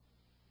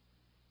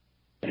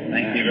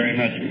Thank you very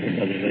much,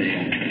 Brother Lee.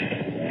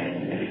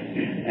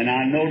 And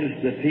I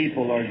notice the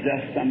people are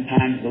just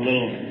sometimes a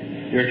little,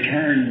 you're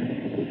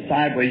turned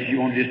sideways, you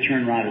want to just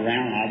turn right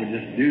around. I would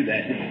just do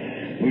that.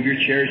 Just move your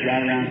chairs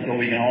right around so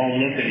we can all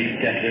look at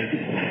each other.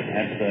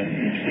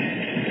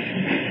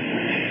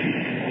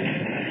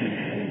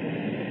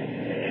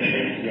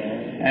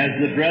 As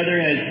the brother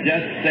has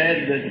just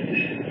said that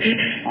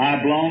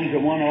I belong to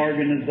one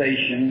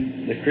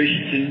organization, the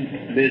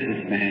Christian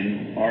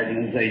Businessman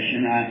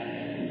Organization. I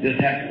just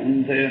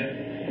happened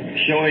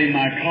to show him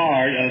my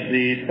card of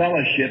the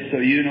fellowship so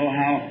you know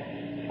how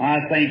I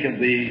think of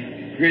the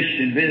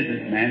Christian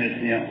Businessman. It's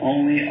the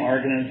only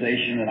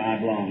organization that I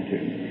belong to,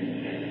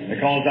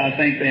 because I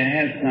think they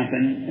have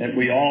something that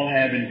we all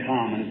have in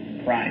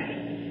common, Christ.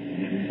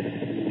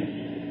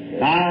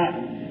 I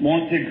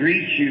want to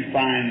greet you,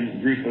 fine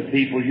group of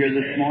people here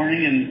this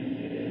morning.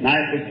 And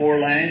night before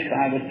last,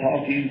 I was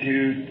talking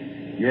to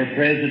your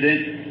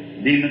president,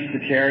 Demas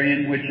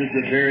Zakarian, which is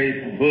a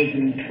very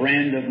bosom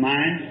friend of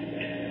mine.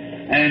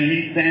 And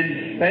he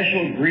sends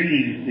special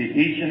greetings to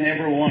each and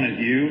every one of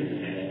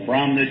you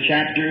from the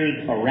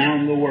chapters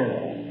around the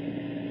world.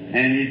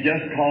 And he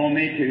just called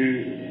me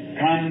to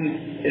come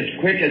as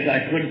quick as I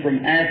could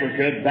from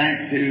Africa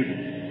back to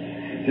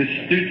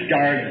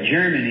Stuttgart,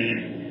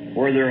 Germany,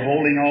 where they're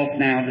holding off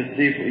now to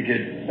see if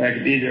I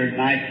could be their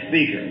night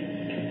speaker.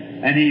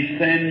 And he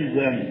sends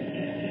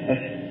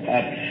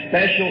a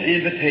special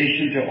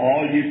invitation to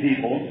all you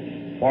people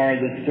for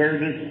the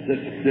service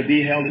that's to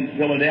be held in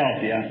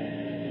Philadelphia,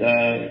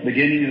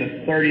 beginning of the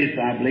 30th,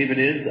 I believe it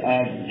is,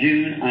 of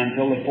June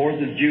until the 4th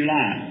of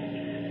July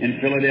in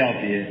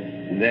Philadelphia.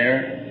 And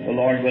there, the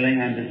Lord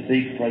willing, I'm to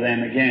speak for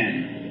them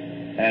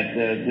again at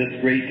this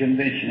great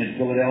convention at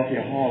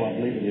Philadelphia Hall, I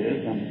believe it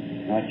is.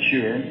 I'm not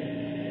sure.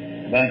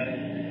 But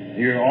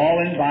you're all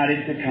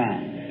invited to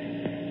come.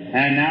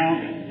 And now,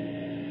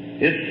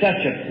 it's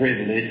such a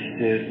privilege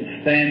to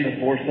stand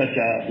before such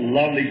a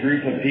lovely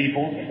group of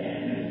people.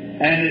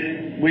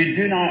 And we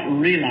do not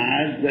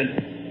realize that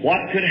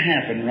what could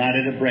happen right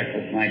at a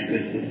breakfast like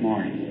this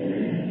morning.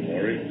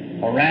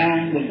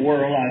 Around the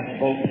world, I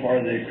spoke for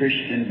the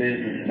Christian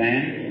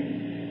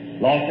Businessman.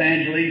 Los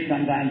Angeles,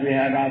 sometimes we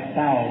have about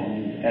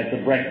thousands at the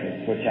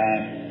breakfast, which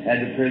I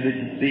had the privilege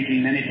of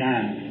speaking many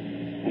times.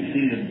 I've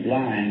seen the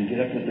blind get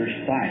up with their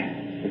sight,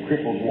 the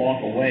cripples walk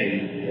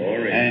away,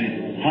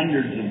 and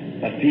hundreds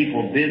of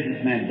people,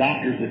 businessmen,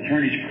 doctors,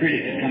 attorneys,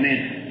 critics come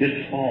in,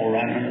 just fall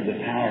right under the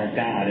power of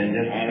God. And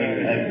just,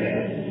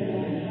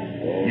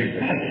 you've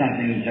got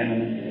something,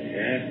 gentlemen.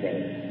 Yes,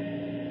 brother.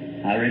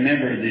 I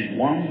remember the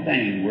one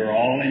thing, we're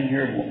all in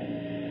here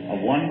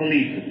of one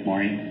belief this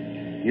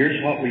morning.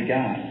 Here's what we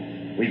got.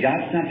 We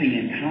got something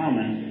in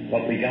common,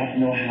 but we got to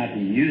know how to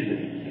use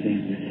it.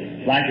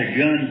 It's like a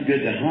gun's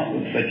good to hunt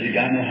with, but you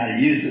got to know how to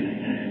use it.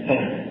 So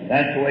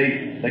that's the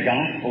way the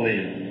gospel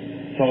is.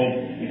 So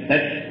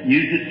let's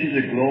use it to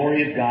the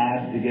glory of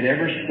God to get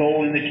every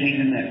soul in the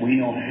kingdom that we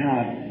know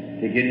how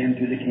to get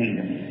into the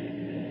kingdom.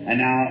 And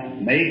now,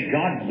 may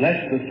God bless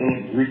this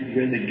little group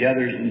here that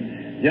gathers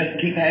and just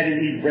keep having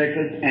these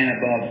breakfasts, and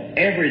above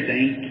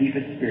everything, keep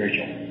it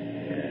spiritual.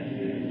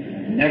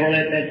 Never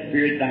let that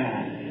spirit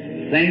die.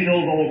 Sing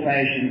those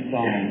old-fashioned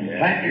songs.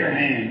 Clap your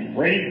hands.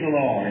 Praise the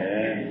Lord.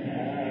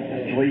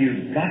 That's the way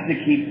you've got to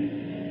keep.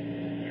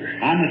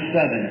 I'm a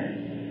Southerner.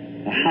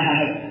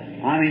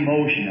 I'm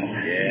emotional.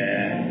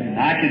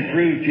 I can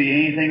prove to you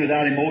anything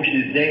without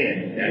emotion is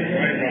dead. That's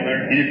right, brother.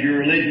 And if your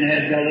religion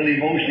has got a little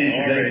emotion,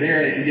 you better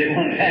bear it and get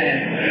one back.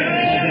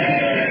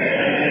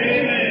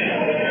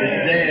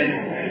 It's dead.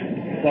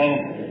 So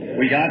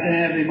we got to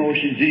have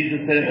emotion.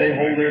 Jesus said if they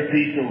hold their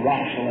peace, the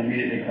rocks will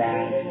immediately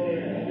cry.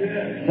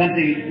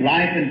 Something,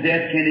 life and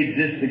death can't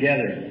exist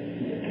together.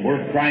 Where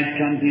Christ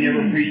comes, He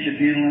never preached a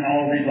funeral in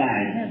all His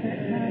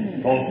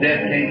life. Because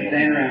death can't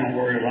stand around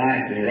where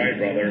life is. Right,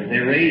 brother. They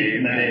raised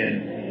from the dead.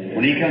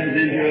 When He comes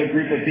into a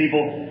group of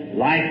people,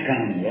 life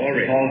comes.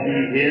 Glory. Because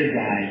He is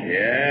life.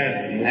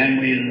 Yes. And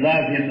we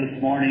love Him this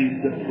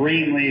morning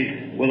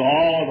supremely with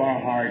all of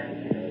our hearts.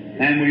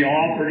 And we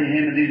offer to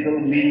Him in these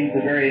little meetings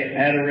the very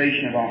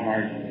adoration of our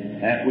hearts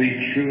that we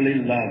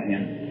truly love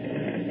Him.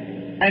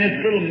 And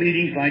it's little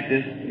meetings like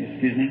this.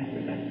 Excuse me.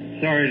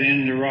 Sorry to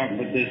interrupt,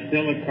 but there's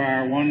still a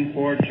car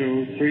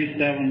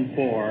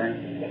 142374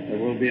 that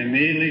will be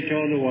immediately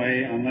towed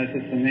away unless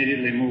it's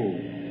immediately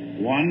moved.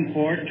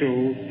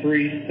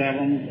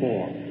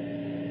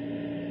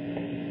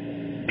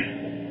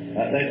 142374.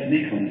 That's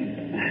me clean.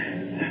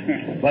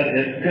 But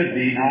it could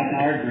be not in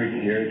our group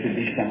here. It could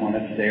be someone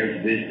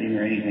upstairs visiting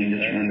or anything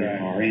just run the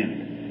car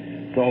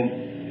in. So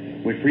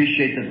we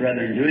appreciate the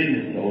brethren doing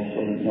this so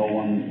that no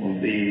one will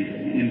be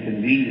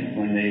inconvenienced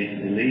when they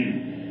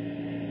leave.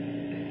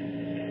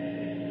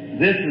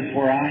 This is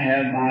where I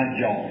have my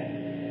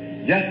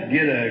joy. Just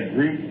get a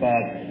group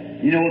of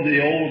You know the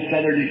old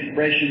Southern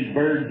expression,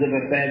 birds of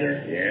a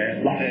feather,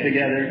 flock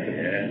together.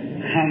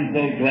 I'm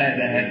so glad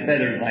to have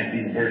feathers like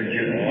these birds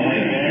here this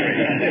morning.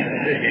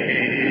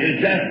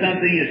 It's just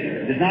something,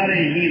 it's not a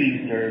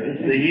healing service.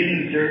 The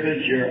healing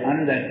service, you're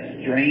under that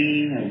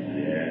strain of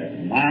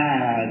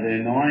the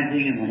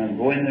anointing, and when I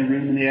go in the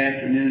room in the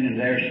afternoon and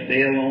there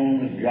stay alone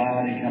with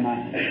God and come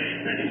out,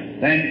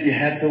 then you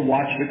have to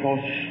watch,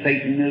 because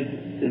Satan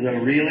is a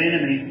real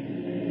enemy.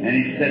 And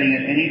he's sitting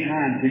at any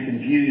time to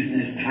confuse,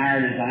 and as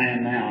tired as I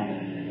am now,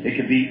 it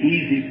could be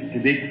easy to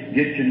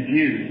get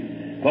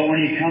confused. But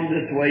when you come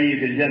this way, you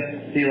can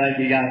just feel like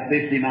you got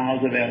 50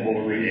 miles of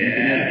elbow room. You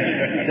can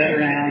just sit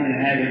around and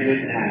have a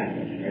good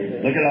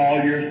time. Look at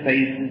all your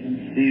faces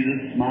and see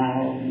the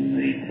smiles and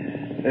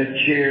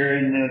the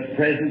cheer and the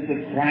presence of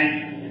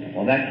Christ.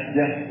 Well, that's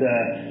just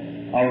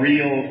a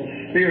real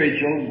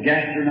spiritual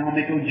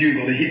gastronomical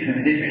jubilee to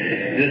me,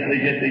 just to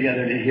get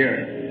together to hear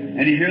it.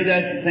 And you hear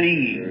that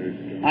singing.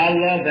 I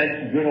love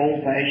that good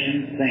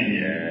old-fashioned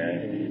singing.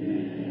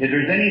 If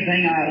there's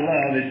anything I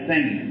love, it's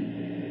singing.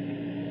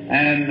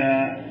 And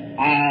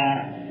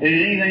if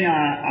anything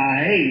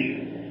I hate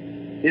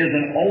is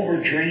an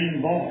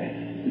overtrained voice.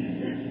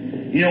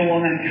 You know,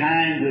 one of them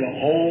kinds that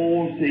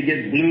holds till you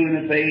get blue in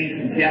the face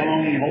and see how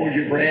long you hold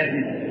your breath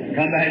and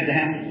come back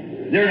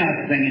down. They're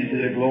not singing to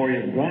the glory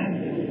of God.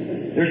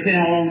 They're seeing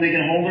how long they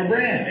can hold their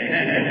breath.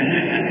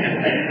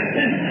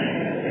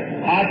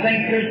 I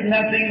think there's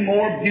nothing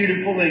more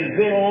beautiful than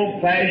good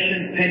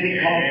old-fashioned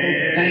Pentecostal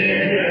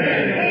singing.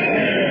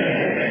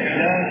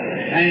 Just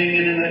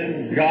singing and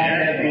letting God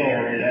have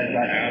glory. That's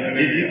right.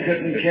 If you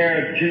couldn't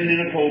care a tune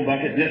in a coal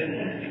bucket, just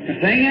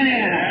sing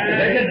anyhow.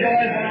 Make a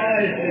joyful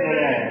noise to the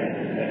Lord.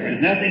 There's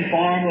nothing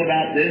formal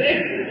about this,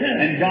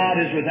 and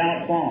God is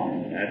without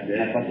form.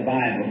 That's what the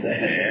Bible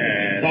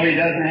says. So He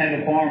doesn't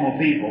have a formal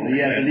people. He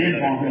has an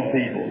informal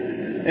people.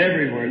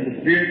 Everywhere.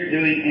 The Spirit's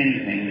doing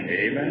anything.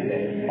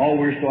 Amen. Oh,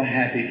 we're so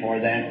happy for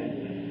that.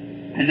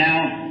 And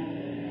now,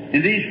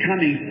 in these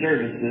coming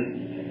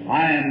services,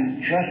 I am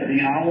trusting,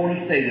 and I want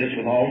to say this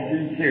with all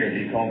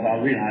sincerity, because I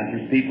realize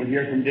there's people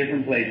here from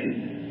different places,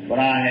 but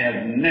I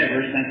have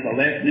never, since I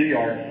left New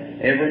York,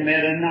 ever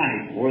met a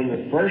night where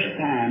the first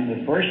time,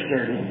 the first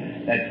service,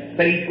 that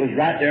faith was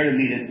right there to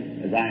meet it,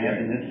 as I have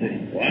in this city.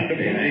 Wonderful.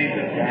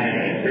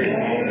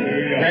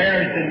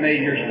 Prayer's been made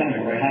here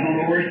somewhere. I don't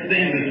know where it's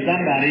been, but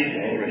somebody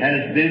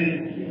has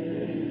been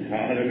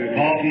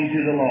talking to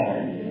the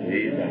Lord.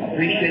 I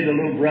appreciate the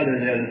little brother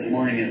there this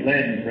morning that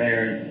led in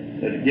prayer,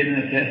 that's giving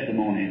a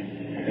testimony.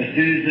 As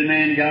soon as the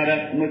man got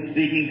up and was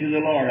speaking to the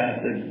Lord, I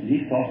said,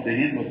 he's talked to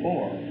him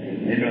before.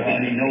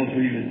 Everybody knows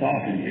who he was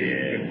talking to.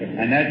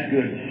 And that's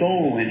good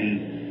soul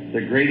winning.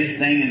 The greatest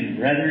thing, and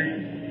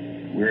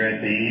brethren, we're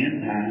at the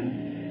end time.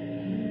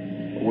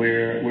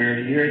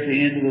 We're here at the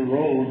end of the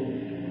road.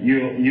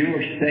 You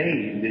are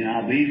saved, and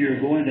I believe you're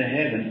going to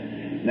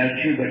heaven.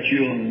 That's true, but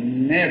you'll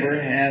never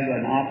have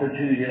an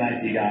opportunity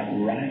like you got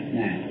right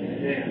now.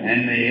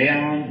 And the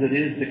aeons that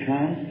is to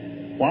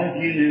come, what if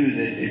you knew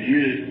that if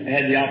you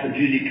had the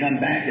opportunity to come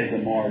back as a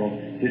mortal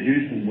to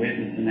do some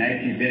witnessing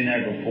after you've been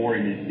there before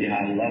and you see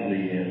how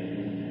lovely He is?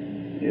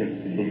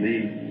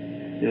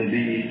 It'll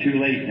be too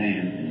late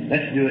then.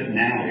 Let's do it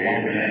now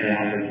while we have the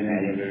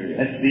opportunity.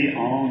 Let's be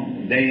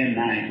on day and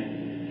night.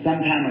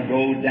 Some time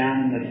ago,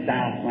 down in the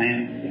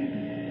Southland,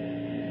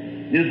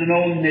 there's an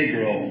old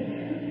Negro.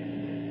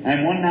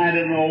 And one night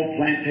at an old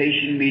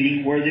plantation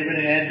meeting where they would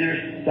have had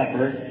their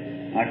supper.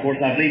 Of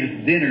course, I believe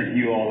it's dinner for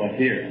you all up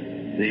here.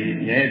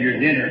 You have your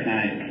dinner at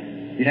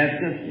night. You have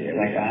to,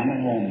 like I'm at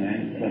home,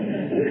 man. So,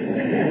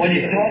 when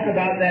you talk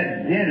about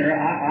that dinner,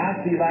 I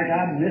feel like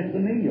I've missed a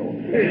meal.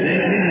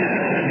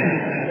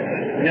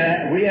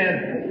 Yeah, we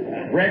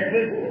have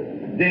breakfast,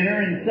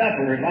 dinner, and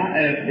supper.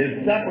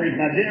 If supper is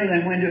my dinner,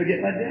 then when do I get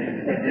my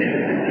dinner?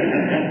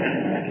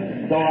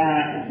 So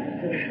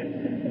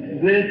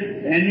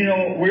and you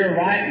know, we're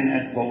right in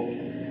that, folks.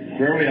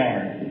 Sure we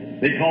are.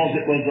 Because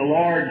it was the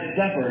Lord's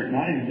Supper,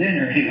 not His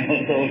dinner, you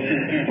know, so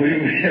we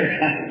were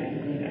right.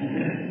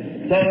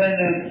 So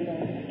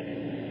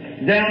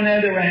then, down there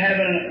they were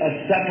having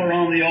a supper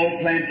on the old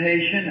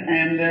plantation,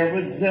 and there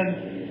was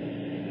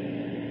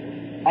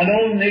an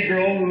old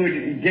Negro who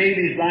gave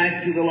his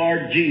life to the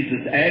Lord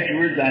Jesus.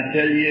 Afterwards, I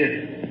tell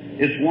you,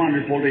 it's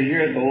wonderful to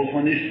hear those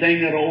when they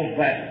sing that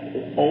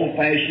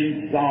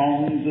old-fashioned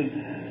songs,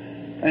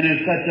 and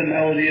there's such a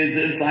melody as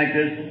this, like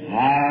this: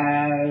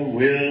 I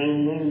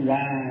will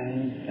arise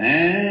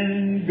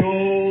and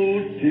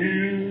go to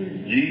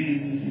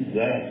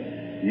Jesus.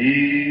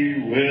 He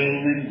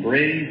will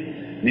embrace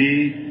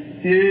me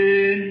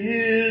in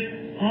His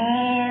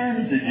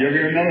arms. Did you ever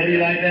hear a melody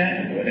like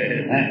that?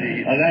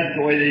 That's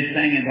the way they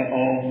sing it, but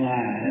oh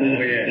my,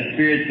 the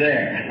Spirit's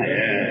there.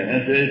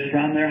 It's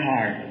from their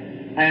heart.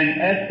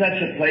 And at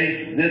such a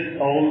place, this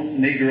old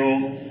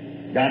Negro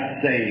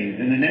got saved.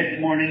 And the next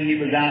morning he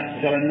was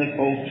out telling the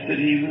folks that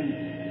he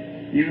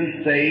was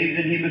saved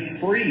and he was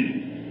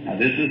free. Now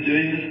this was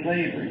during the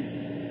slavery.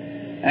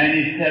 And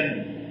he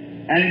said,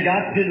 and it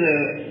got to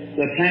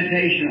the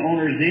plantation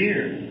owner's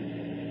ears.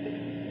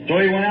 So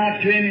he went out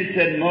to him. He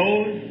said,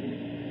 Moses,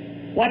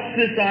 what's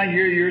this I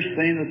hear you're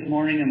saying this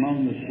morning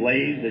among the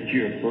slaves, that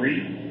you're free?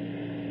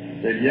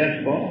 He said, yes,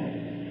 boss.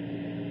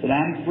 He said,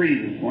 I'm free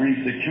this morning.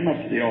 He said, come up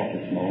to the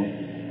office,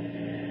 Moses.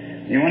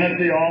 He went up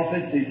to the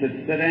office. He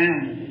said, sit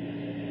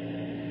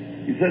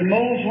down. He said,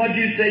 Moses, what'd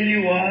you say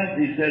you was?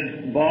 He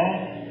said,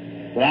 boss,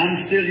 that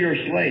I'm still your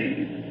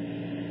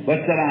slave, but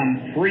that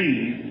I'm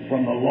free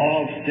from the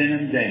law of sin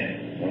and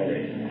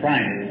death.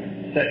 Christ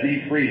set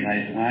me free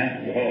last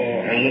night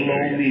at a little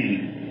old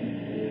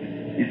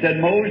meeting. He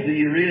said, Moses, do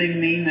you really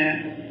mean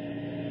that?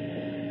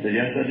 I said,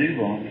 yes, I do,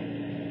 boss.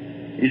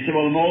 He said,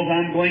 well, Moses,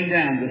 I'm going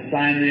down to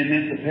sign the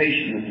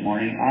emancipation this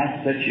morning.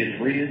 I'll set you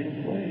free as a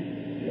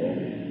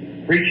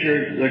slave. Preach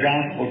the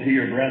gospel to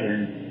your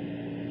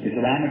brethren. He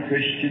said, I'm a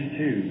Christian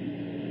too.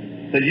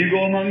 He said, you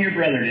go among your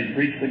brethren and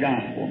preach the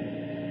gospel.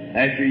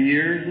 After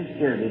years of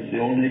service, the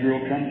old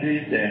Negro come to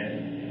his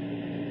death.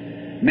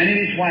 Many of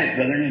his white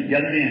brethren had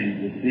gathered in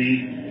to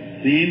see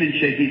him and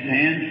shake his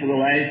hands for the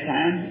last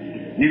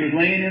time. He was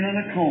laying in on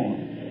a coma.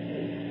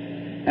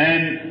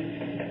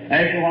 And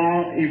after a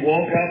while, he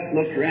woke up,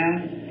 looked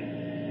around,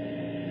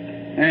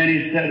 and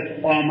he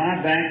said, well, am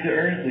I back to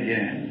earth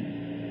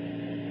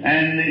again?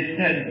 And they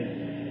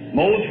said,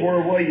 Moses,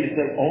 where were you? He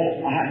said,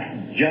 oh, I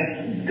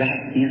just got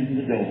in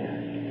the door.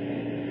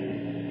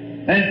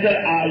 And he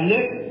said, I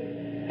looked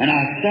and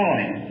I saw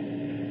him.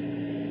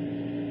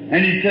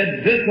 And he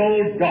said, this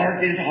old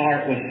dark his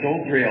heart was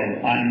so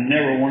thrilled, I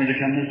never wanted to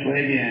come this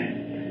way again.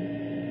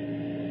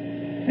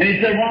 And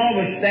he said, while I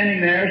was standing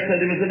there, said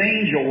there was an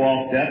angel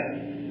walked up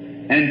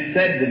and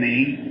said to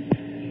me,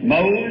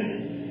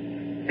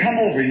 Moses, come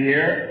over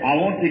here. I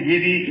want to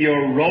give you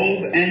your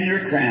robe and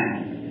your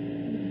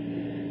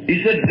crown.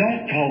 He said,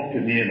 don't talk to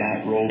me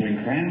about robe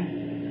and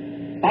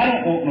crown. I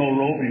don't want no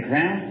robe and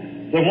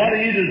crown. So what do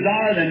you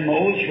desire then,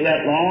 Moses, for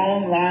that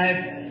long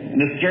life and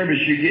the service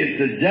you give?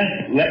 So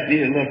just let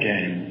me look at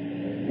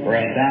him for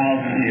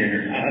 1,000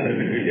 years.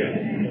 Hallelujah.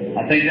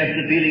 I think that's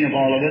the feeling of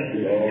all of us.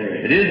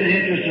 Glory. It is the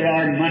interest of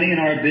our money and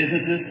our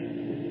businesses,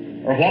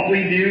 or what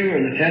we do, or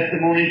the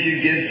testimonies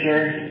you give,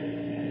 sir.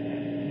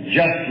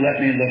 Just let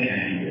me look at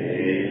him.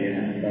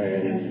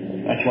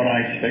 That's what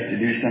I expect to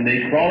do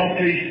someday. Crawl up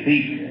to his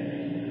feet,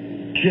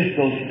 kiss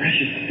those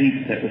precious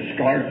feet that were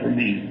scarred for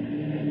me.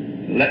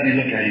 Let me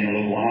look at him a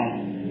little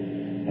while.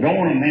 I don't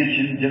want to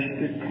mention just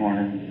the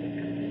corner,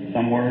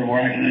 somewhere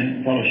where I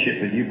can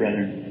fellowship with you,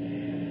 brethren.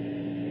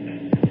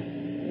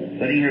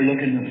 Sitting here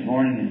looking this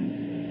morning,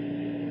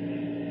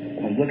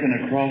 and I was looking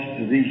across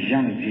to these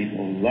young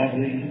people,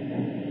 lovely.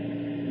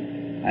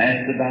 I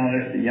asked about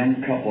it, a young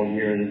couple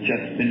here that's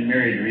just been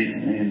married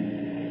recently,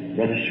 and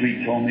Brother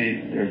Sweet told me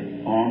they're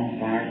on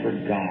fire for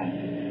God.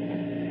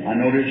 I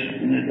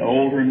noticed an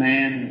older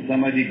man,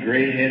 somebody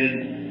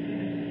gray-headed,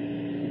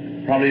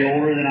 probably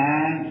older than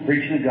I,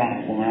 preaching the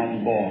gospel when I was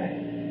a boy.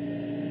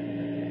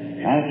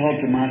 I thought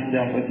to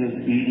myself as I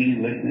was eating,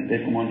 listening to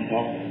different ones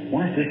talk,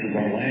 wonder if this is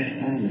our last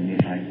time to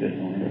meet like this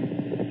on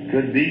earth.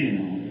 Could be, you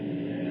know.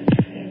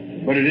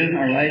 But it isn't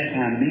our last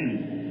time meeting.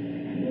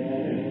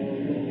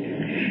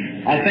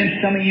 I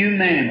think some of you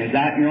men was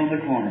out here on the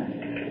corner,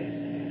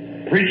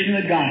 preaching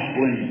the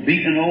gospel and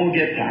beating an old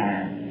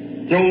guitar,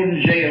 thrown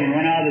in jail and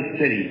run out of the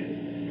city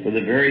for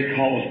the very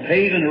cause,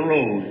 paving a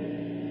road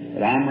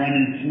that I'm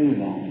running smooth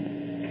on.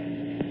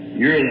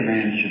 You're the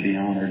man that should be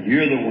honored.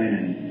 You're the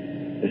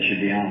women that should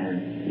be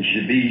honored. It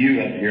should be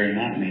you up here and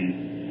not me.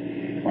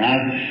 When I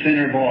was a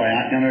sinner boy,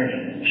 I kind of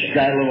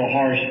straddled a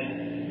horse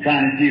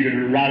trying to see if it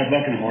would ride a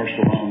bucking horse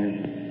along it,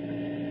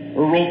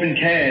 or roping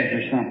calves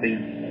or something.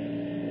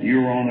 You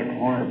were on the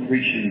corner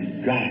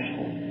preaching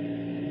gospel.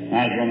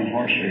 I was running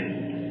horse races.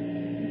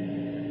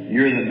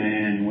 You're the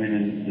man,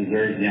 women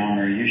deserve the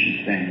honor. You should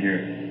stand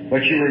here.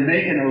 But you were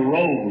making a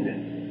road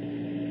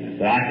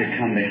that I could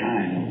come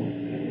behind on.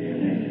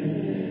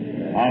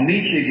 I'll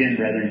meet you again,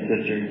 brother and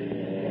sister.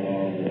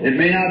 It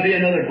may not be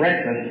another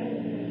breakfast,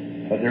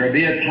 but there will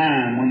be a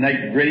time when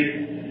that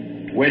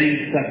great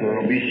wedding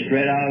supper will be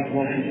spread out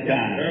across the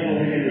sky.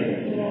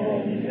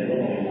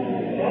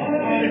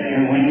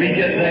 And when we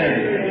get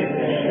there,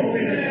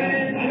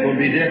 it will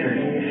be different.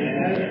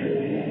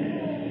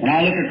 When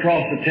I look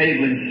across the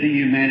table and see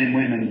you men and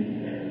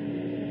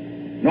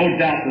women, no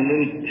doubt the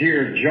little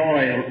tear of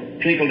joy will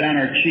trickle down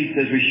our cheeks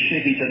as we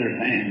shake each other's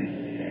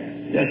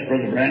hands. Yes,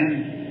 Brother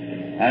Branham.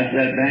 I was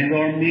at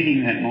Bangor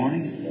meeting that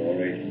morning.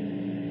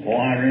 Oh,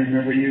 I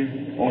remember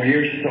you. Oh,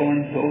 here's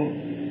so-and-so.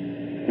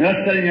 And us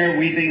sitting there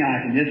weeping,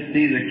 I can just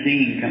see the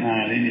King come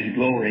out in His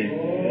glory.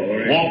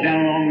 Walk down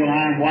along the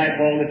line, wipe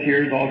all the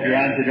tears off your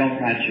eyes. Say, don't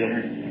cry,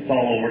 children. It's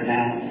all over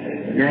now.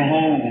 You're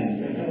home.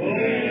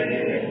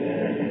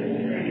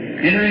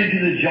 Enter into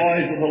the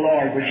joys of the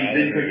Lord, which has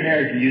been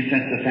prepared for you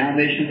since the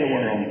foundation of the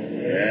world.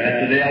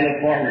 That's the day I look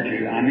forward to.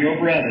 I'm your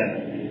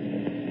brother.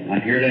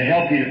 I'm here to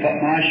help you to put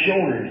my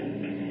shoulders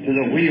to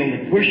the wheel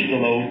to push the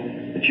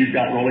load that you've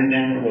got rolling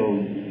down the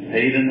road,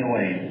 paving the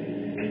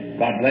way.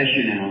 God bless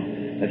you now.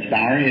 Let's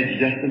bow our heads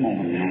just a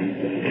moment now.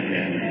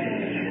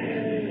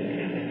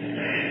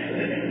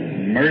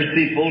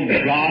 Merciful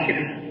God,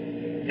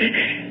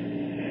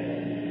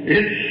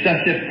 It's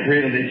such a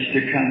privilege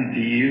to come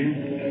to you,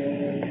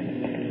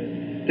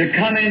 to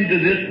come into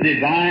this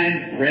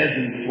divine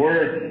presence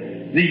where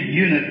the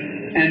units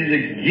and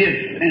the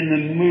gifts and the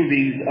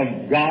movings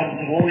of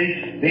God's Holy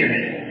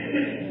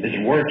Spirit is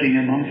working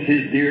amongst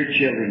His dear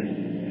children.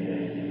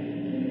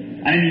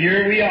 And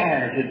here we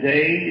are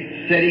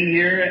today, sitting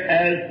here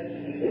as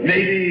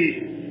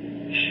maybe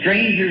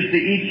strangers to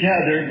each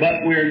other,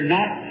 but we're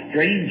not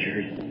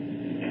strangers.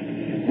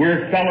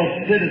 We're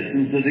fellow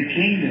citizens of the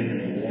kingdom.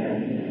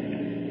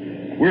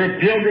 We're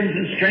pilgrims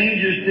and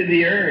strangers to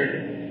the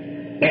earth,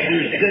 but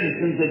we're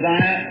citizens of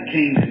Thy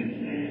kingdom.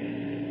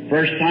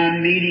 First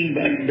time meeting,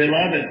 but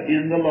beloved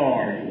in the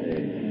Lord.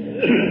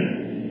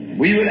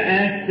 We would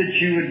ask that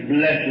You would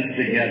bless us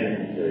together.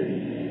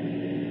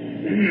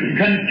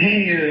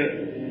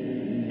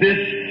 Continue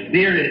this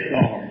Spirit,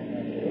 Lord.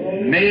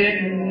 May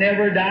it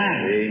never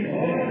die.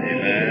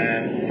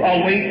 Amen.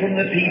 Away from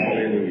the people.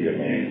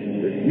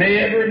 May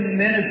every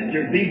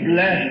minister be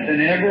blessed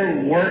and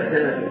every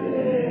worker,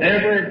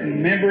 every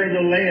member of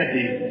the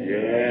laity.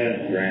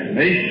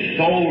 May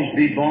souls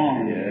be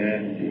born.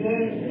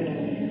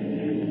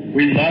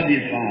 We love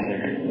You,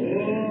 Father.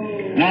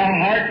 And our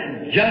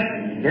hearts just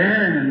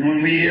burn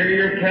when we hear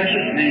Your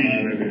precious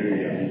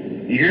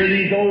name. You hear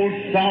these old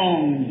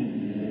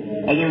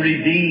songs of the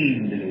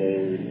redeemed.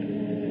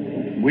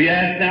 We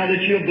ask now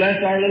that You'll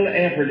bless our little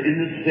effort in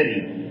the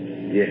city.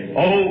 Yes.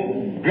 Oh,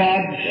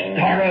 God,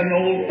 start an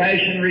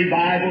old-fashioned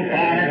revival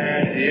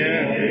fire.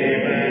 Yes.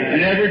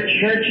 In every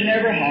church and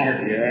every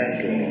heart.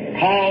 Yes.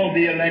 Call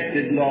the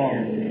elected,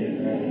 Lord,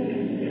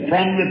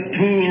 from the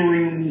pool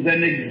rooms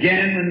and the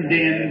gambling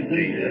dens,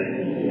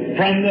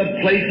 from the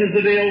places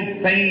of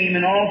ill fame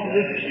and off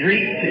the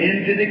streets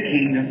into the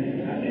kingdom.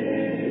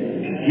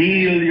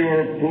 Heal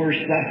Your poor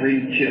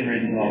suffering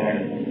children,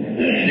 Lord.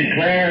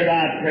 Declare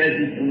Thy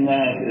presence and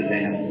love to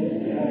them.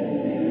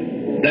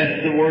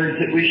 That's the words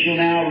that we shall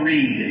now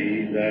read.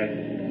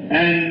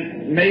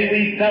 And may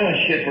we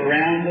fellowship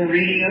around the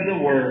reading of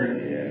the Word.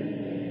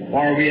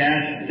 For we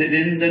ask it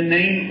in the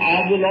name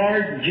of the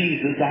Lord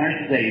Jesus, our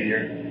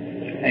Savior.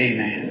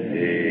 Amen.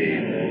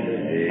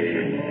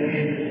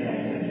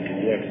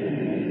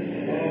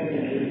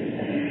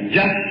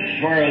 Just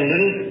for a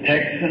little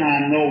text, and I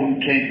know we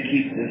can't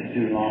keep this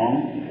too long,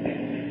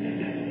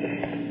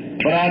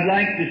 but I'd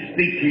like to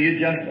speak to you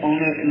just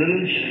on a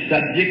little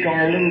subject or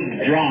a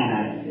little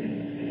drama,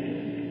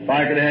 if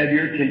I could have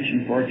your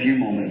attention for a few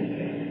moments.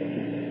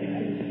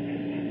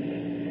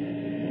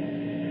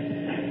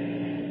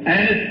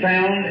 And it's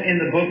found in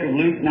the book of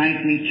Luke,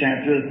 19th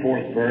chapter, the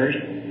 4th verse.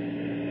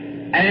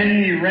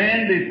 And he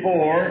ran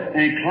before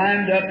and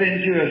climbed up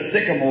into a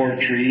sycamore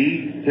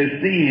tree to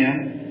see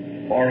Him,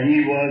 for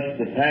he was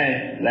to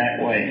pass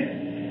that way.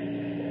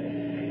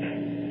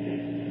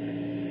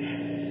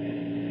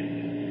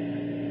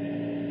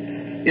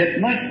 It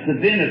must have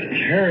been a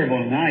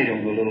terrible night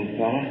on the little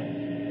fellow.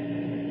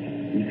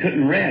 He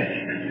couldn't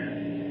rest.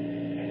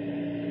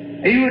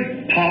 He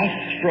would toss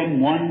from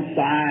one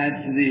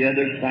side to the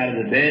other side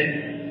of the bed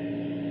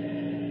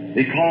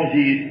because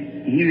he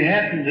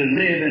happened to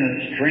live in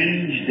a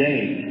strange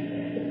day.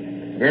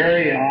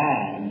 Very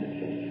odd.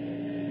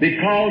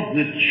 Because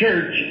the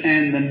church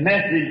and the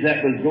message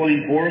that was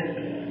going forth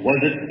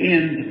was at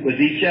ends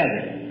with each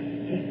other.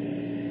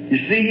 You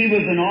see, he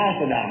was an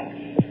Orthodox,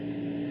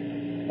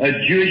 a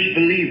Jewish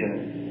believer.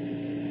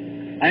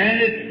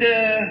 And it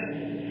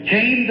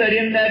came that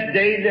in that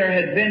day there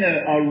had been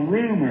a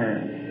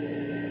rumor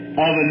of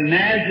a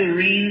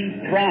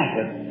Nazarene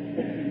prophet,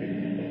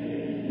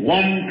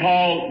 one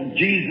called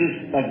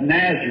Jesus of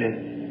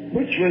Nazareth,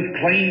 which was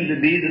claimed to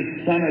be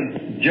the son of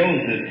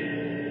Joseph,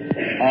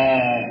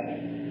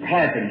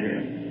 carpenter.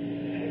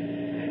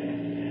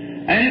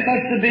 And it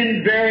must have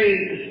been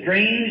very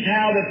strange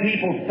how the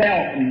people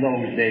felt in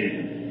those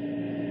days,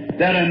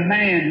 that a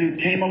man who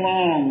came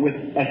along with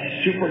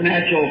a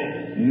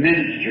supernatural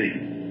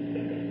ministry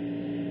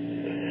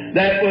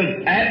that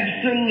was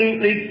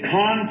absolutely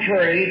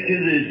contrary to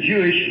the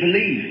Jewish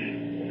belief.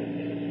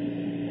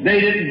 They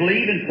didn't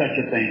believe in such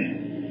a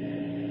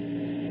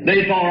thing.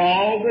 They thought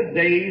all the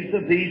days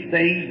of these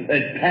things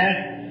had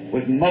passed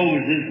with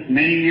Moses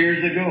many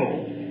years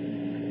ago.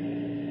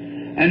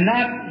 And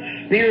not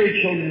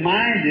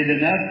spiritual-minded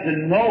enough to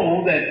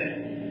know that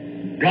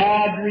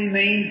God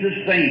remains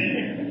the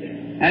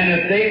same, and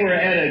that they were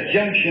at a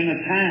junction of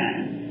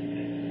time.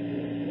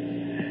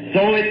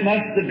 So it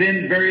must have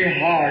been very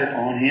hard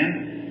on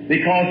him,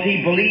 because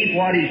he believed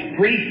what his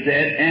priest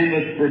said and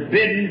was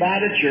forbidden by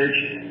the church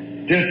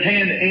to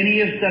attend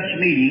any of such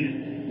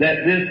meetings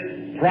that this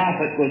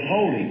prophet was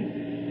holding.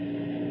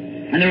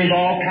 And there was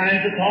all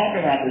kinds of talk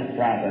about this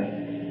prophet.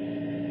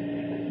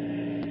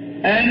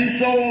 And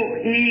so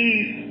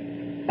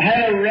he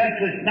had a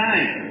restless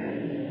night.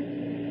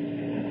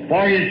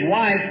 For his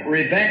wife,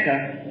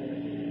 Rebecca,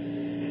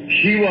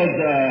 she was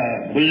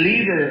a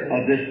believer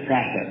of this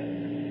prophet.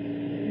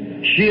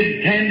 She had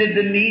attended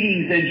the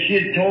meetings and she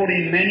had told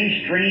him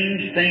many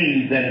strange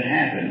things that had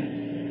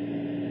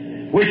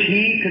happened, which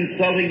he,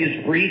 consulting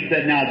his priest,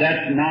 said, now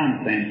that's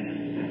nonsense.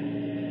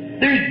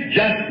 There's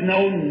just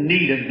no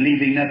need of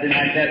believing nothing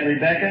like that,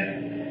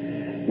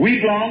 Rebecca. We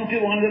belong to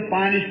one of the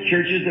finest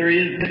churches there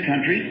is in the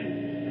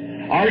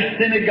country. Our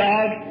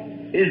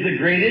synagogue is the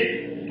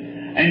greatest.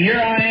 And here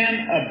I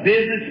am, a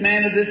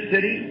businessman of this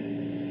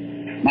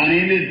city. My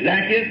name is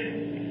Zacchaeus.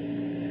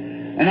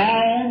 And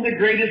I own the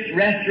greatest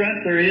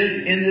restaurant there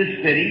is in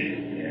this city.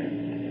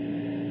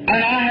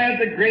 And I have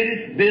the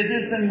greatest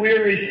business, and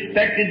we're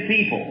respected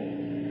people.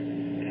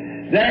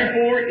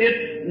 Therefore,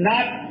 it's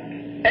not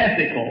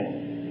ethical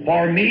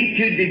for me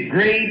to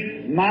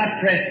degrade my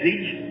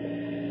prestige,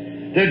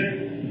 to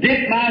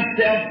dip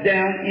myself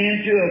down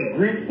into a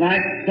group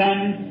like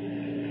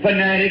some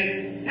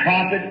fanatic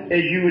prophet,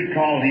 as you would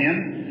call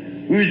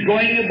him, who's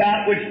going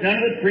about which none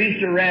of the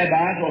priests or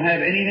rabbis will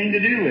have anything to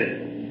do with.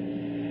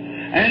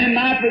 And in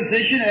my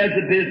position as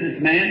a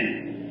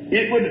businessman,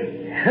 it would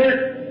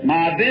hurt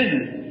my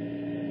business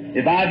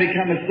if I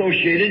become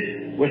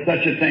associated with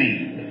such a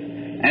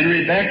thing. And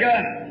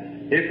Rebecca,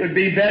 it would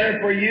be better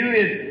for you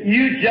if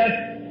you just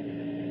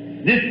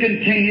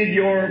discontinued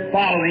your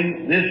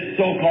following this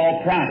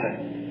so-called prophet.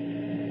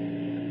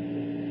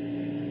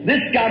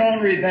 This got on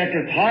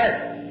Rebecca's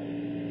heart.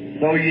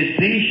 So you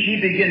see, she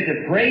began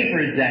to pray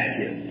for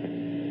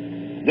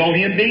Zacchaeus. Though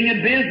him being a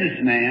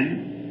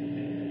businessman,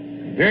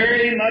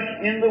 very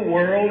much in the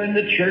world, in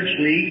the church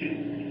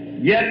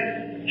league, yet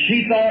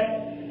she thought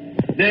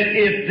that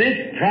if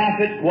this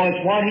prophet was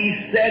what he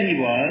said he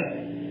was,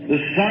 the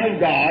Son of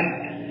God,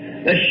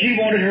 that she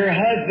wanted her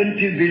husband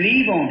to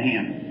believe on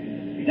him.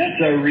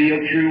 That's a real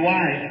true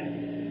wife.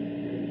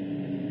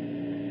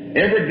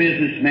 Every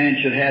businessman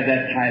should have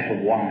that type of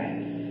wife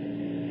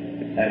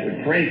that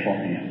would pray for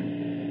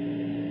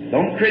him.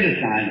 Don't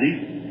criticize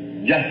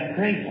him, just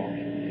pray for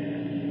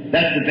him.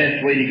 That's the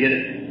best way to get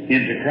it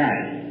into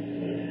Christ.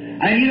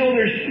 And you know,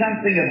 there's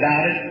something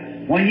about it.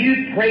 When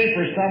you pray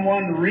for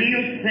someone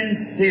real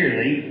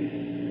sincerely,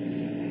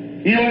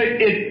 you know,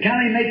 it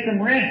kind of makes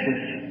them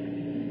restless.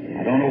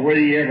 I don't know whether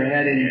you ever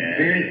had any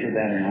experience with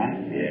that or not.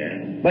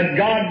 But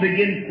God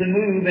begins to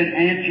move and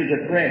answer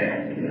the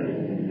prayer.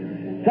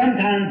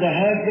 Sometimes the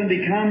husband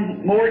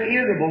becomes more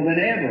irritable than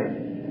ever.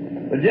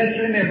 But just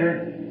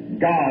remember,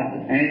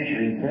 God's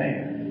answering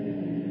prayer.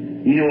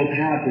 He knows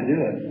how to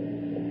do it.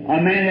 A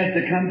man has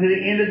to come to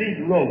the end of his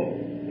rope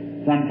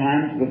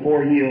sometimes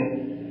before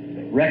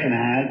he'll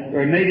recognize,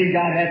 or maybe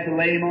God has to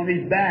lay him on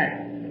his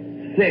back,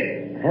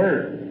 sick,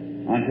 hurt,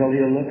 until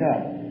he'll look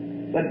up.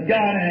 But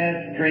God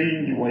has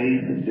strange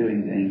ways of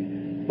doing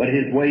things, but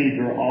His ways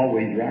are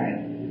always right.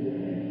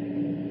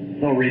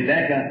 So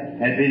Rebecca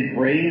had been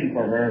praying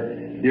for her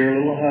dear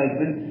little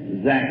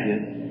husband,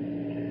 Zacchaeus.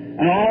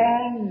 And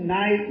all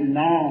night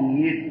long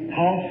he had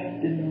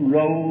tossed and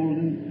rolled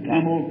and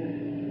tumbled.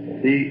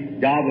 See,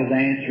 God was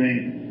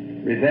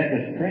answering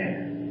Rebecca's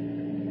prayer.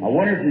 I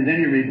wonder if there's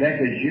any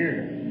Rebecca's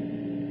here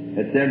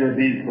that's ever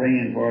been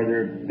praying for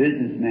their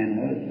businessman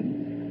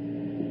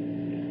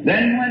husband.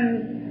 Then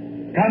when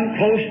come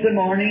close to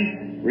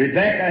morning,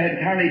 Rebecca had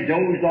kind of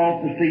dozed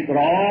off to sleep, but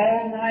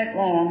all night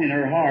long in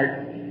her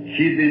heart,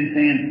 she'd been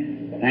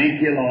saying,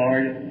 "Thank you,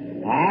 Lord.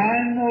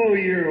 I know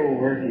you're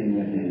working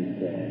with me.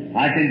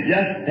 I can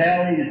just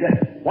tell." He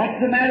said,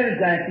 "What's the matter,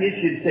 Zacchaeus?"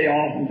 She'd say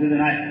often through the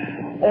night,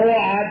 "Oh,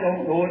 I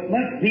don't know. It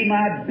must be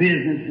my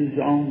business is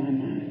on my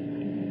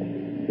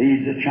mind."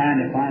 He's just trying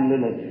to find a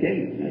little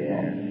escape. That's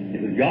all.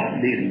 It was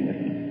God dealing with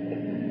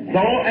him.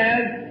 So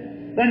as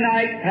the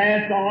night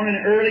passed on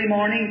and early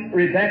morning,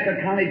 Rebecca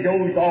kind of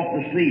dozed off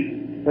to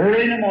sleep.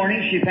 Early in the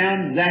morning, she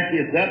found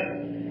Zacchaeus up,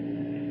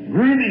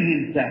 grooming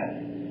himself.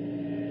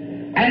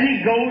 And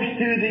he goes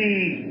to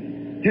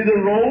the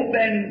robe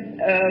and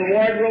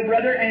wardrobe,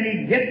 brother, and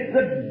he gets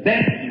the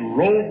best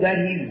robe that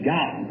he's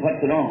got and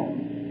puts it on.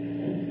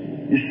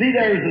 You see,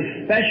 there was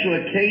a special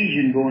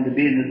occasion going to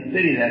be in the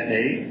city that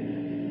day.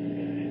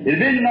 It had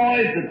been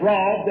noised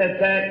abroad that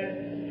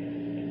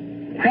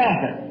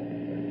prophet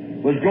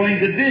was going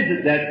to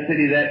visit that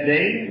city that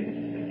day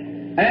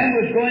and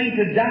was going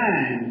to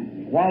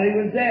dine while he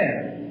was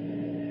there.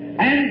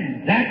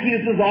 And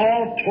Zacchaeus is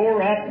all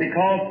tore up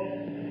because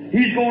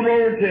he's going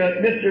over to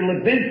Mr.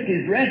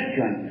 Levinsky's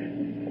restaurant.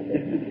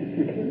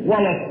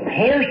 Well, of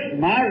course,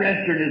 my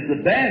restaurant is the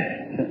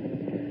best.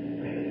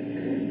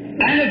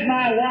 And if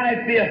my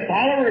wife be a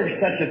follower of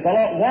such a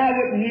fellow, why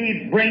wouldn't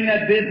he bring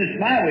that business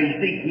my way? You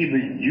see, he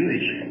was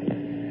Jewish.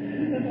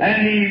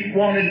 And he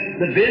wanted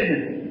the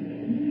business.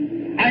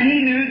 And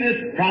he knew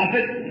this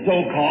prophet,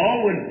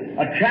 so-called, would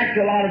attract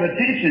a lot of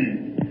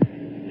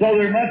attention. So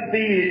there must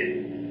be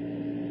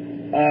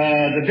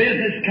the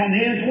business come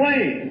his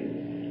way.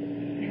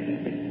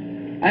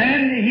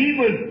 And he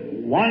was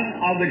one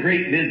of the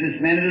great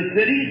businessmen of the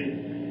city.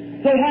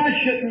 So why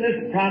shouldn't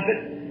this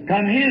prophet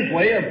come his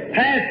way or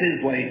pass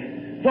his way?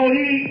 So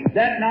he,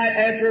 that night,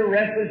 after a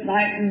restless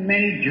night and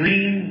many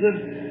dreams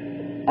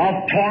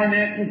of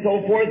torment and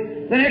so forth,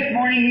 the next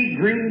morning he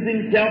grooms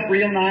himself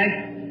real nice,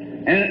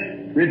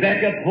 and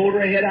Rebecca pulled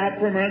her head out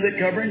from under the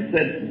cover and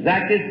said,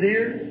 "Zacchaeus,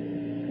 dear,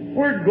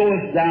 where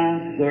goest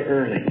thou so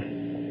early?"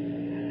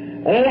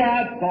 "Oh,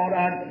 I thought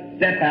I'd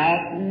step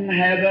out and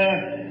have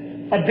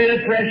a a bit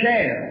of fresh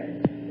air.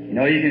 You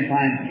know, you can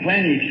find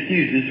plenty of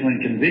excuses when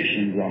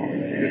conviction's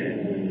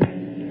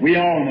on. We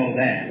all know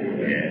that.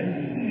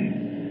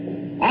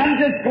 I'm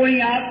just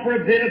going out for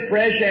a bit of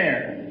fresh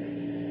air.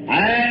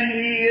 And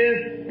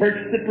he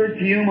perks the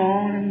perfume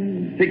on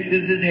and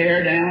fixes his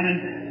hair down,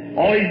 and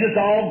he's just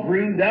all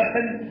groomed up,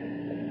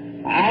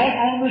 and out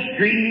on the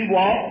street he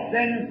walks,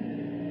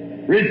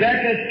 and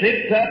Rebecca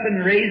slips up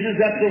and raises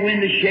up the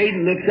window shade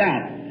and looks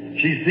out.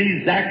 She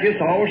sees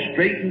Zacchaeus all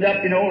straightened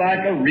up, you know,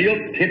 like a real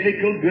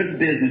typical good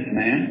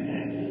businessman,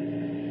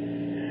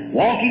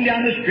 walking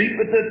down the street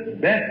with the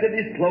best of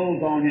his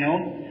clothes on, you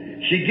know.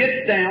 She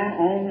gets down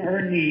on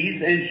her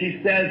knees and she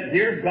says,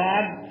 "Dear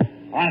God,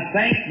 I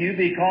thank you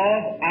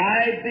because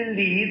I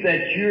believe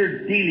that you're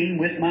dealing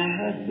with my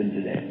husband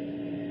today.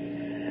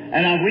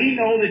 And we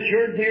know that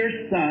your dear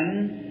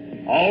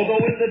son,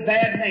 although it's a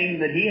bad name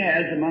that he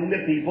has among the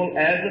people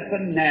as a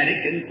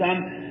fanatic and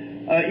some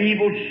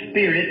evil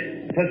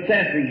spirit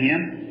possessing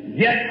him,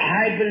 yet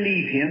I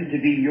believe him to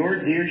be your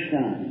dear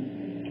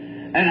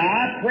son. And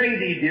I pray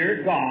thee,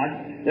 dear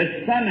God,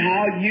 that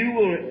somehow you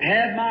will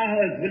have my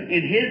husband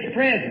in his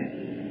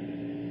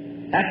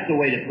presence." That's the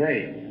way to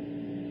pray.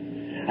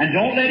 And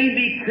don't let him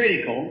be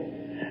critical,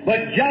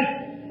 but just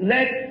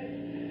let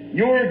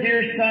your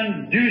dear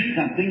son do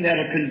something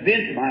that'll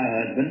convince my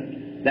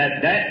husband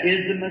that that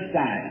is the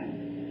Messiah.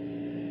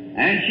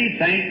 And she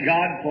thanked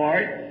God for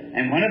it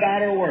and went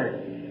about her work.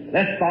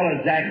 Let's follow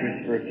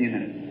Zacchaeus for a few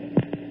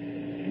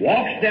minutes.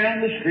 Walks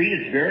down the street.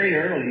 It's very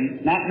early.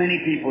 Not many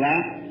people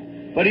out.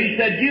 But he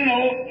said, "You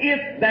know,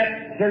 if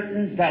that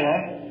certain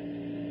fella,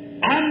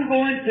 I'm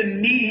going to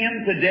meet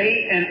him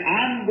today and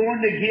I'm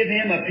going to give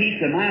him a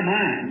piece of my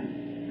mind."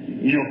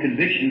 You know,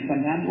 conviction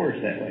sometimes works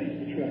that way.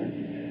 That's right.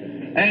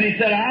 And he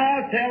said,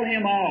 "I'll tell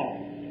him all."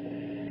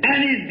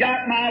 And he's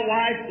got my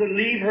wife to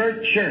leave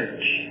her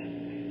church.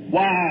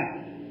 Why,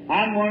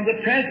 I'm one of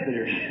the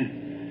presbyters.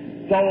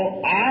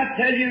 So I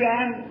tell you,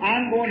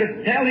 I'm going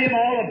to tell him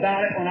all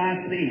about it when I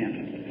see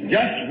him.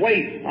 Just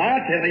wait.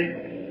 I'll tell him.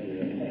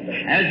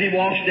 As he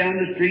walks down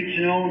the streets,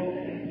 you know,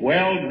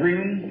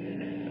 well-groomed.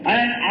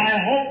 And I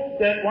hope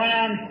that when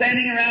I'm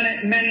standing around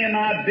it, many of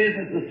my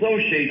business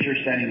associates are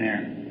standing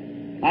there.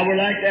 I would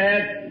like to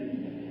have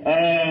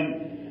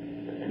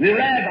the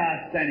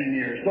rabbi standing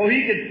there so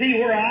he could see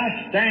where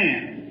I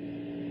stand.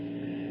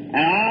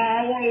 And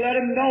I want to let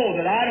him know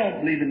that I don't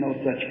believe in no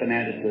such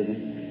fanaticism.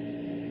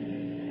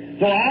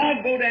 So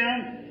I'll go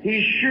down.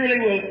 He surely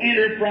will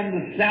enter from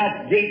the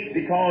south gates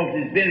because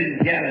he's been in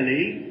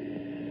Galilee.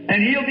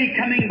 And he'll be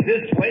coming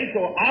this way,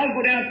 so I'll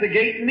go down to the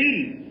gate and meet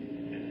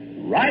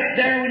him. Right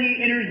there when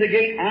he enters the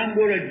gate, I'm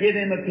going to give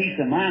him a piece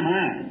of my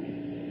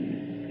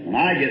mind. When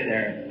I get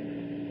there,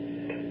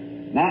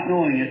 not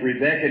knowing it,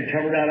 Rebecca had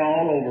covered that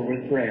all over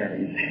with prayer.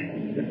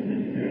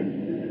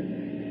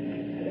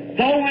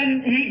 So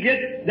when he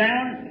gets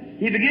down,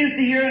 he begins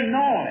to hear a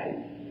noise.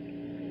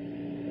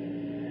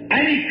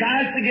 And he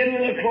tries to get a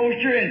little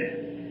closer, and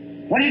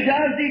when he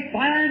does, he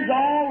finds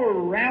all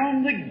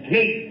around the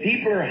gate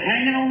people are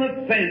hanging on the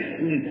fence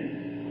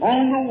and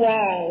on the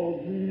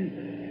walls.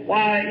 And,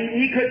 why,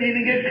 he couldn't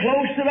even get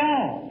close at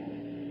all.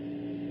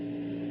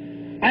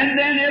 And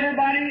then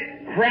everybody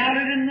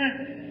crowded and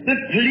the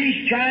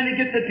police trying to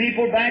get the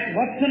people back.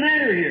 What's the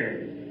matter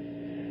here?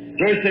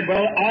 So he said,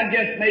 "Well, I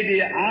guess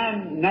maybe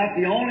I'm not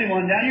the only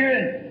one down here.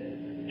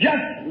 And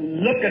just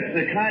look at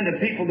the kind of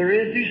people there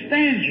is who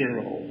stand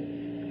here.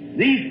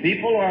 These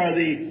people are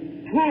the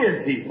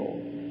poor people.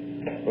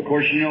 Of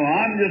course, you know,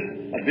 I'm just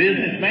a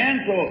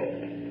businessman, so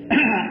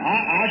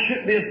I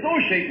shouldn't be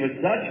associating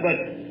with such, but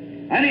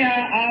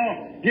anyhow,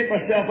 I'll get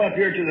myself up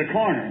here to the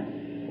corner."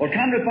 Well,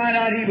 come to find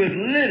out he was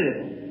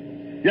little,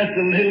 just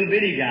a little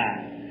bitty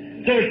guy.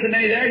 So it's so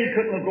many there, he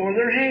couldn't look over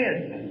their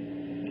heads.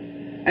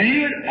 And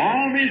he would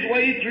arm his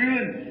way through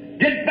and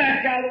get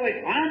back out of the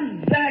way.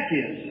 "I'm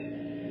Zacchaeus."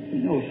 You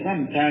know,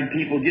 sometimes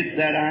people get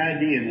that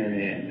idea in their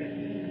head.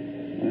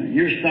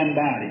 You're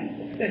somebody.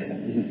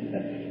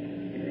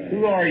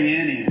 Who are you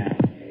anyhow?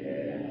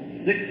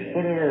 6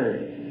 foot of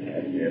earth.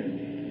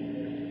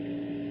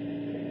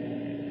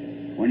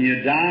 When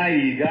you die,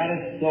 you got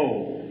a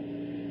soul.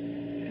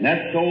 And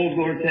that soul's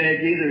going to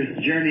take either its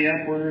journey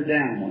upward or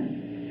downward.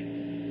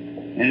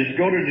 And it's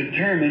going to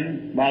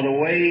determine by the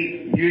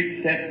way you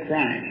accept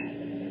Christ.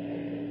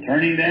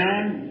 Turning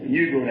down,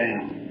 you go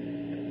down.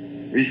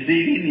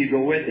 Receiving, you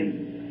go with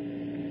Him.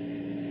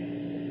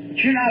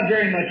 But you're not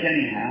very much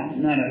anyhow,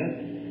 none of us.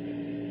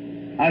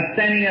 I was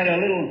standing at a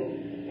little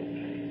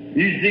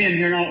museum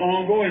here not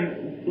long ago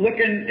and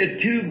looking at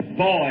 2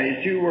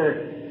 boys who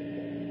were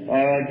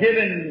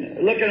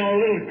looking on a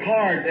little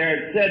card there.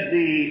 It said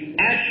the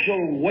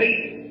actual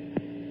weight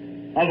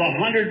of a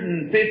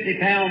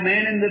 150-pound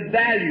man and the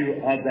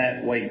value of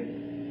that weight.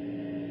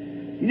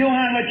 You know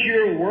how much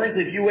you're worth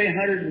if you weigh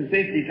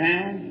 150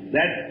 pounds?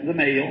 That's the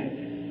male.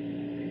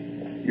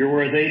 You're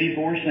worth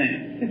 84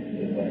 cents.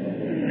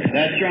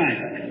 That's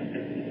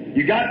right.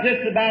 You got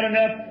just about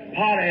enough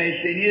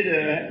potash in you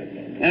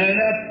and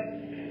enough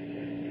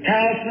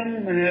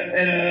calcium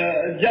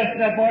and just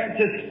enough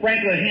to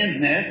sprinkle a hen's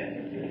nest.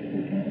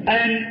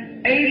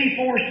 And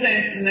 84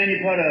 cents, and then he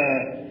put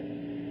a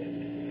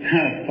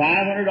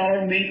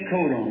 $500 mink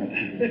coat on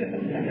it.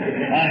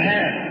 A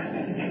hat.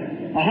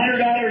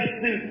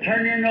 $100 suit.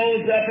 Turn your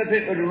nose up. If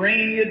it would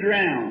rain, you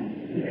drown.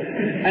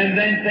 And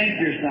then think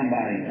you're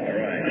somebody. All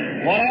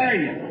right. What are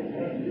you?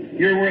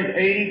 You're worth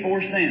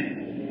 84 cents.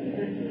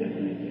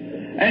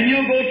 And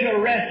you'll go to a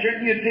restaurant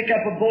and you'd pick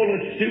up a bowl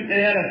of soup that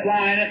had a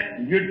fly in it,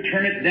 and you'd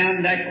turn it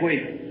down that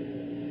quick.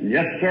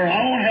 Yes, sir,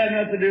 I won't have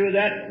nothing to do with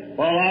that.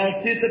 Well,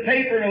 I'll see if the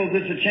paper knows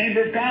it's a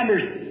Chamber of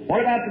Commerce.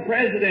 What about the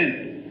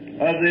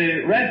president of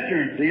the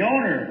restaurant, the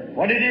owner,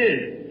 what it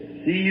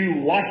is? See,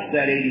 you watch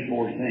that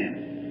 84 cents.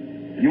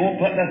 You won't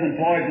put nothing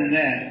poison in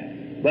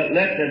that. But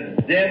let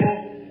the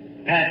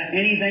devil pass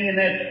anything in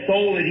that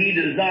soul that he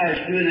desires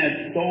to, and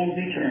that soul's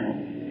eternal.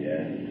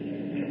 Yes.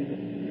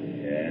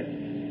 Yes.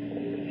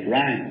 That's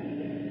right.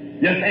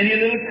 Just any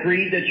little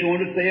creed that you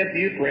want to say a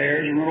few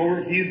prayers and run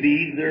over a few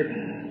beads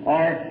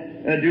or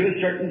do a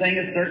certain thing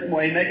a certain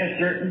way, make a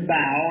certain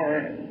bow,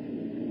 or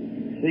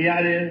see how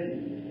it is?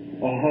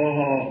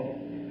 Oh,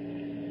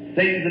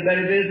 Satan's a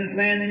better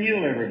businessman than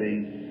you'll ever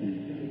be.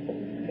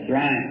 That's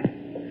right.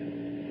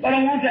 But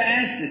I want to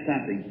ask you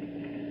something.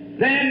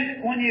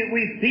 Then, when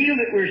we feel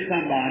that we're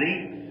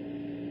somebody,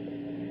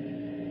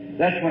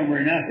 that's when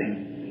we're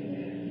nothing.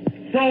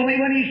 So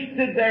when he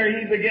stood there,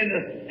 he began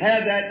to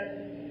have that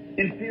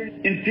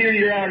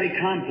inferiority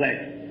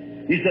complex.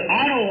 He said,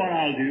 I know what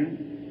I'll do.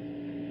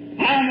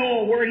 I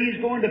know where he's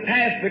going to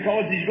pass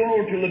because he's going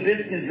over to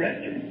Leviticus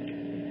restaurant.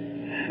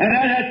 And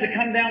that has to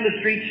come down the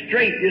street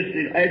straight just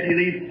as you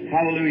leave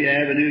Hallelujah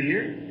Avenue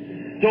here.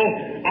 So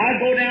I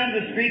go down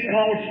the street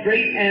called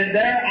Straight, and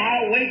there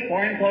I'll wait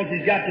for him because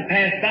he's got to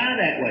pass by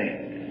that way.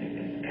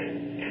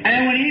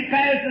 And when he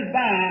passes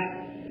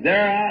by,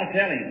 there I'll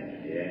tell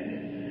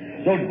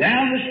him. So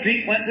down the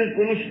street went this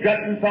little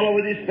strutting fellow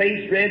with his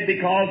face red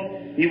because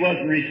he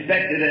wasn't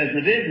respected as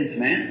a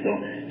businessman. So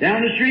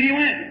down the street he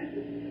went.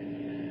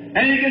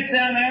 And he gets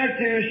down there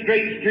to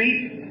Straight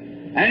Street,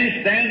 and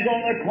he stands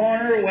on the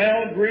corner,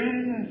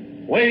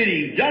 well-groomed,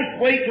 waiting. Just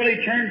wait till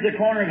he turns the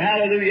corner of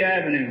Hallelujah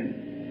Avenue.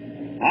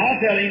 I'll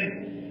tell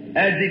him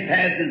as he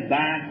passes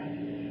by.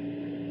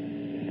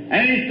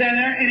 And he's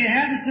standing there, and he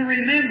happens to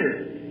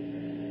remember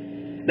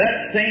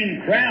that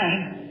same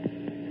crowd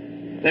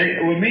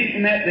that will meet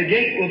him at the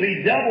gate will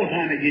be double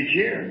time it gets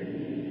here.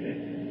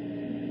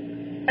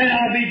 And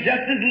I'll be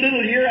just as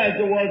little here as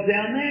I was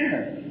down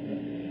there.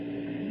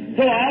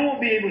 So I won't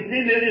be able to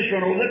see him. They'll just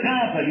run over the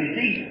top of him. You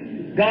see,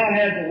 God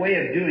has a way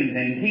of doing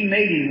things. He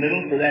made him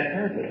little for that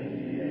purpose.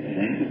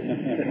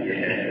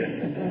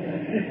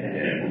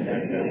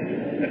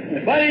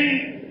 But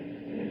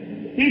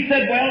he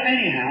said, well,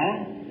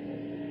 anyhow,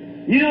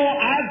 you know,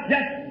 I've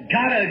just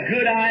got a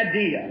good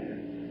idea.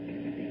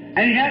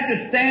 And he had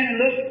to stand and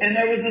look, and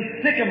there was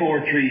a sycamore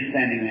tree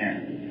standing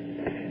there.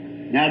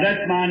 Now,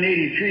 that's my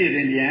native tree of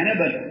Indiana,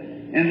 but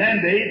in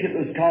them days it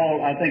was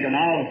called, I think, an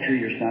olive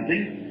tree or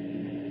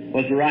something,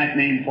 was the right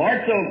name for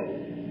it. So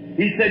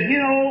he said, you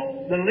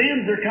know, the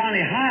limbs are kind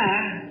of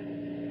high,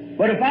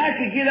 but if I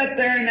could get up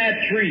there in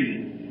that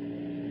tree,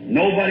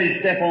 nobody'd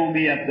step on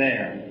me up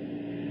there.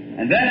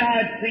 And then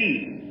I'd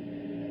see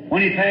him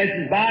when he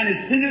passes by, and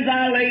as soon as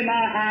I lay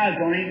my eyes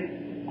on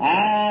him,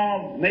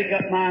 I'll make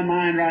up my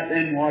mind right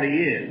then what he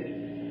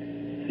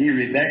is. See,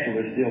 Rebecca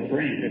was still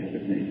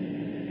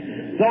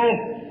praying. So,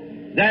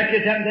 that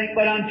gets up and think,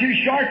 but I'm too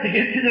short to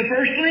get to the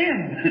first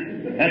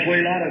limb. That's the way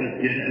a lot of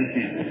us get to the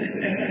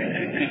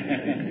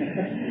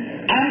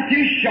I'm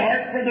too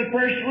short for the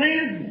first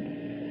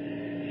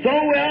limb. So,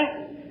 well,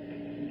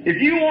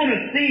 if you want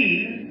to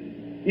see,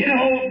 you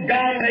know,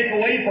 God will make a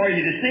way for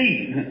you to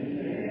see.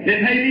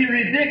 It may be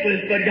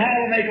ridiculous, but God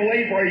will make a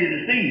way for you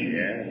to see.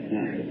 Yeah.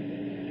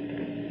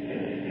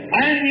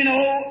 And, you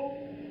know,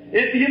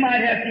 if you might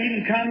have to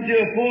even come to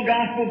a full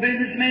gospel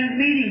businessman's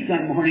meeting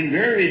some morning,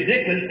 very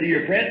ridiculous to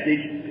your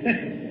prestige.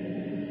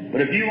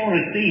 But if you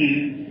want to see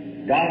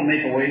him, God will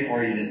make a way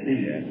for you to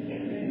see him.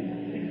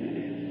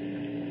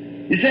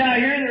 You say, I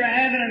hear they're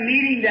having a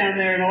meeting down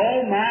there, and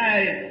oh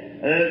my,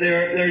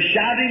 they're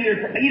shouting.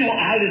 You know,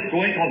 I'll just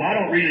go in because I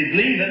don't really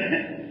believe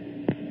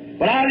it.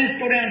 But I'll just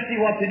go down and see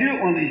what they do at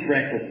one of these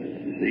breakfasts,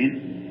 you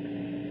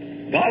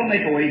see. God will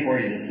make a way for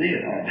you to see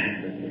it, all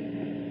right.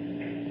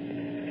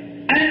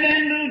 And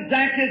then little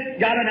Zacchaeus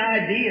got an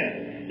idea.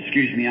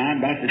 Excuse me, I'm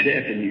about to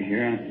deafen you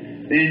here.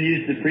 I've been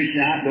used to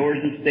preaching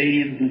outdoors in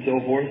stadiums and so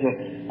forth, so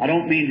I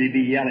don't mean to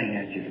be yelling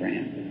at you,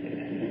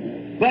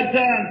 friend. But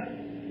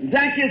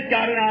Zacchaeus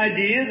got an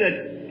idea that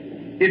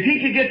if he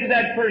could get to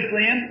that first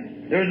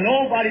limb, there was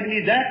nobody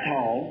be that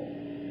tall.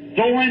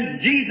 So when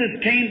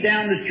Jesus came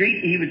down the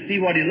street, he would see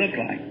what he looked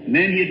like. And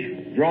then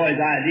he'd draw his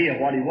idea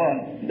of what he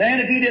was. Then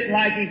if he didn't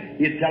like him,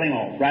 he'd tell him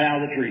off right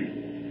out of the tree.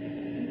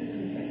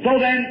 So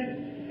then,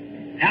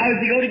 how is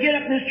he going to get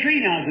up this tree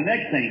now is the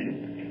next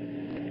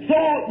thing.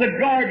 So the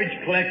garbage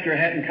collector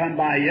hadn't come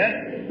by yet.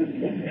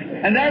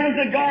 And there was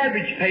a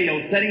garbage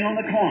pail sitting on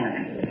the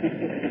corner.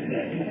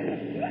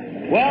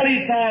 Well,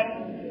 he thought,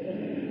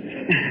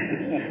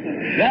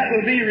 That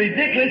would be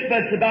ridiculous,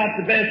 but it's about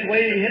the best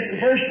way to hit the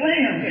first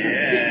limb.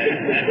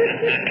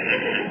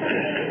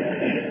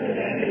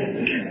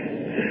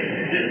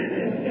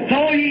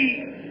 So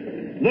he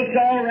looks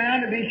all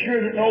around to be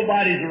sure that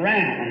nobody's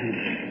around.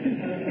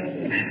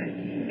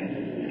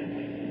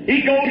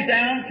 He goes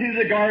down to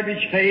the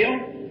garbage pail,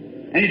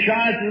 and he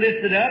tries to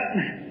lift it up,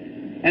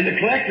 and the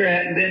collector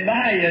hadn't been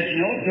by yet, you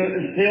know, so it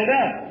was filled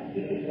up.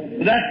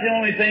 But that's the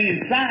only thing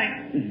in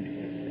sight,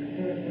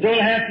 so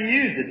he'll have to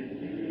use it.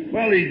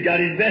 Well, he's got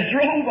his best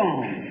robe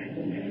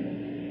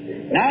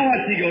on. Now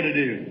what's he going to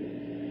do?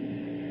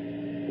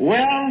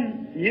 Well,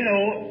 you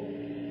know,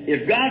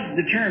 if God's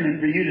determined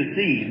for you to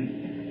see Him,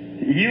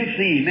 you'll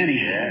see Him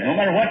anyhow, no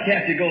matter what you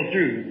have to go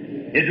through.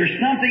 If there's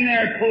something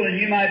there pulling,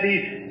 you might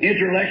be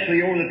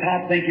intellectually over the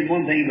top thinking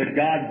one thing, but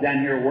God's down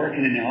here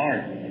working in your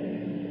heart.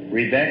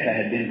 Rebecca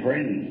had been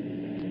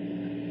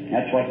praying.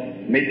 That's what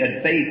made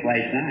that faith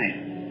last night.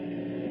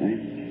 Right?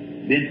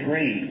 Been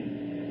praying.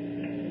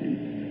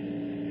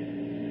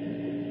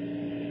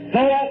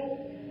 So,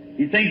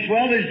 he thinks,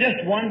 well, there's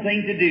just one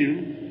thing to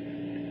do.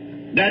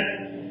 That's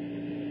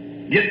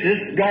get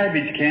this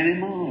garbage can in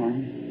my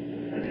arm.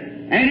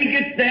 And he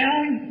gets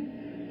down,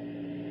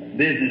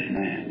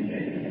 businessman.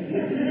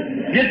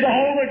 Gets a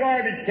hold of the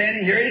garbage can,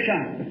 and here he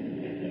comes.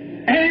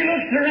 And he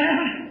looks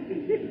around.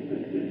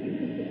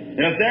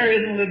 If there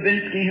isn't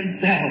Levinsky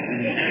himself,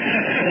 and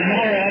some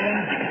more of them,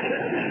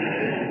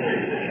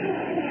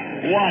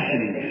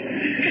 watching him.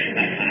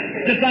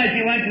 Just like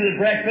he went to the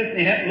breakfast, and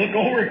he had to look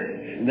over,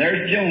 and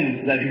there's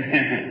Jones sitting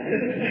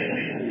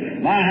there.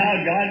 My,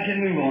 how God can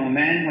move on a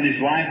man when his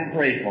wife will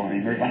pray for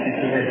him, or vice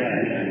versa.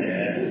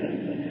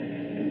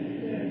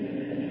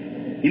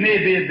 He may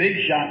be a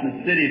big shot in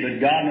the city, but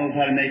God knows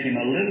how to make him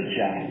a little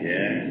shot.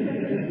 Yeah.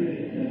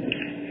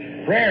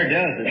 Prayer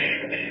does it.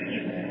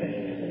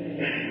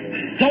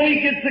 So he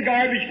gets the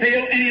garbage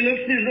pail, and he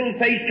looks, his little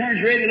face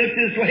turns red, he looks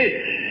this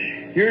way.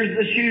 Here's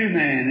the shoe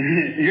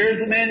man. Here's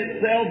the man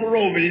that sells the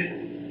robe.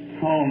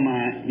 Oh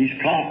my, he's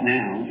caught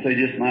now, so he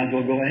just might as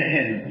well go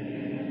ahead.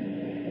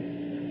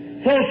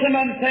 So some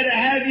of them said,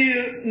 have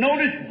you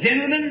noticed,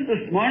 gentlemen,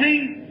 this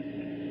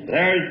morning,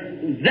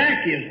 there's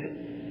Zacchaeus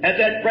at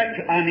that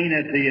breakfast,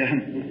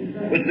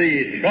 with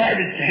the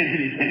garbage can in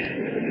his hand.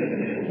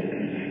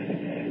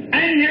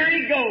 And here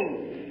he goes.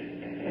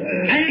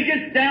 And he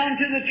gets down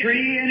to the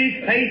tree, and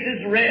his face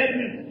is red,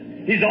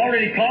 and he's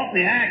already caught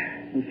in the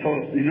act. And so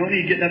you don't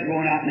need getting up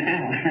going out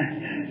now.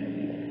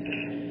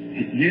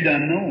 You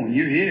done known,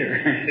 you're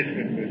here.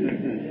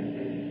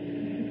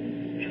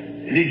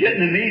 If you get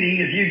in the meeting,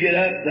 if you get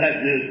up,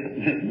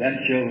 that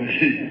shows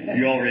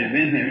you already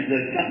been there. So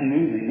there's something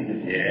moving.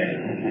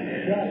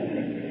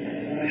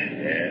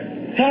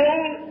 So,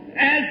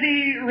 as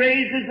he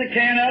raises the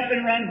can up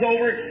and runs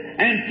over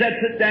and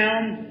sets it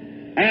down,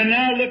 and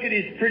now look at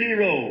his pretty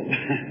robe,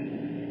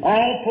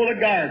 all full of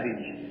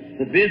garbage.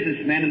 The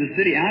businessman of the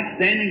city,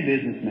 outstanding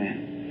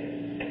businessman.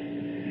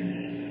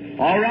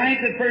 All right,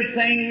 the first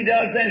thing he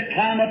does then is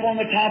climb up on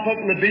the top of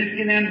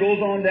Levinsky and then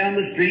goes on down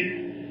the street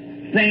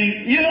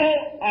saying, you know,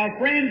 our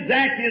friend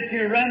Zacchaeus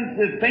who runs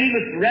the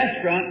famous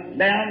restaurant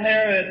down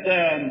there at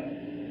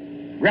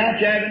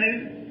Grouch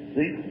Avenue,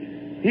 see?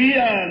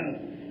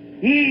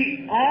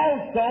 He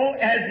also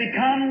has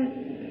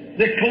become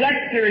the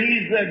collector.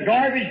 He's the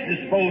garbage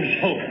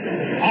disposal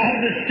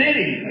of the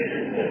city.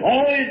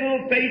 All his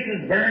little face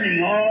is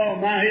burning. Oh,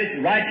 my, his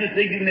righteous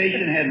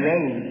indignation had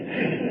rose.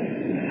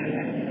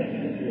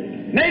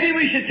 Maybe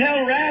we should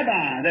tell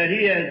Rabbi that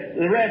he has,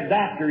 the Rev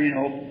Doctor, you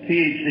know,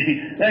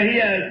 PhD, that he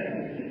has,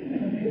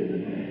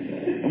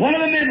 one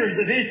of the members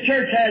of his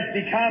church has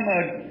become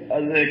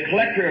the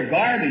collector of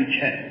garbage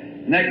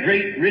in that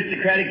great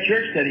aristocratic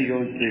church that he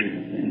goes to.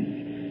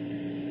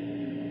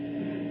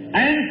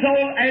 And so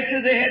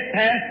after they had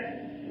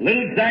passed,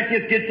 little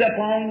Zacchaeus gets up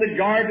on the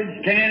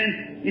garbage can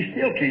and he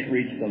still can't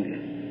reach the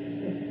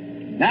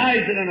lid. Now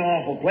he's in an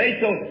awful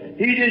place, so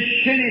he just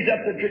shinnies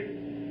up the tree.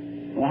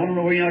 Well, I don't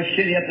know where you know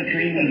shinny up the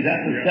tree means.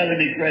 That's a southern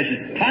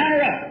expression. Tie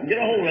her up. Get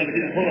a hold of it.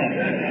 Just pull up.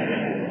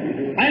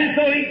 And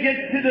so he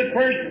gets to the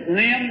first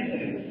limb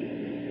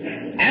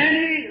and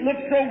he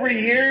looks over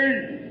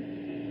here.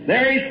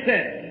 There he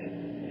sits.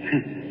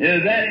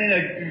 Is that in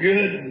a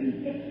good...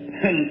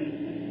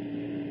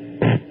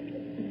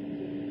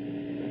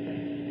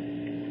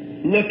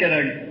 Look at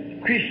a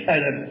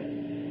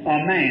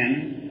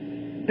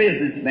man,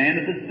 businessman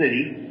of the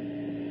city,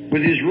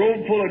 with his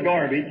robe full of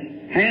garbage,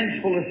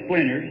 hands full of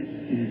splinters,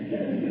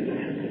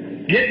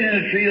 getting in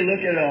a tree to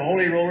look at a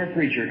holy roller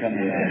preacher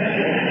coming by.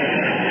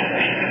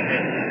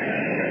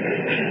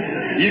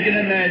 You can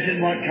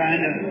imagine what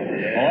kind of...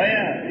 Oh,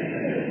 yeah.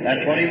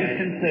 That's what he was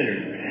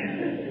considered.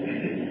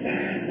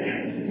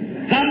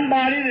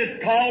 Somebody that's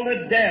called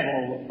a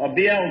devil, a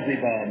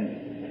Beelzebub,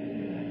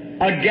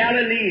 a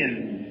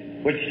Galilean,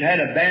 which had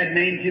a bad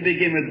name to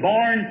begin with,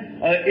 born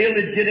an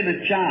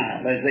illegitimate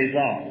child, as they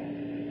thought.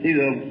 See,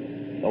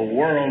 the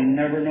world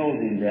never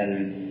knows him,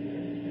 brethren.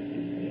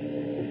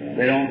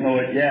 They don't know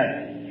it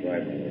yet.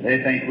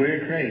 They think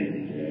we're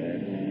crazy.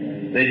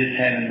 They just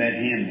haven't met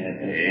him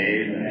yet.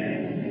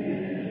 Amen.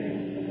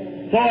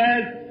 So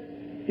as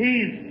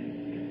he's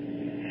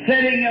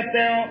sitting up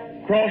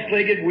there,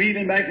 cross-legged,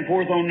 weaving back and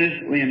forth on this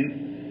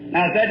limb,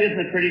 now that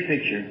isn't a pretty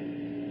picture.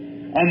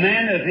 A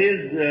man of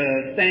his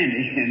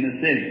standing in the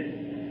city.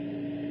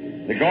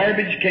 The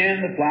garbage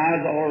can, the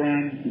flies all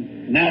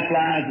around. Now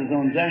flies is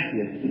on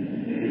Zacchaeus.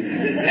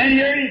 And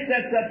here he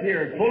sits up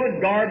here, full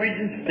of garbage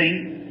and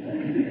stink,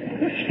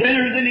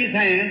 splinters in his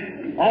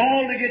hand,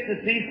 all to get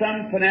to see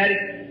some fanatic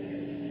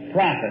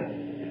prophet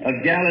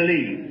of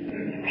Galilee,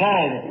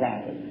 called a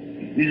prophet.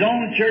 His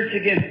own church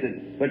against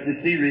it, but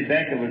to see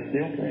Rebecca was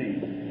still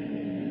praying.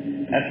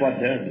 That's what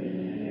does it.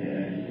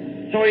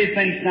 So he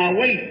thinks, now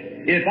wait,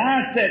 if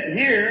I sit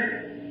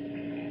here,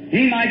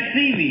 he might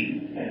see me.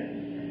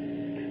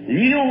 And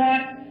you know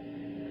what?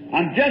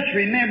 I'm just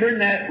remembering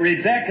that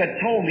Rebecca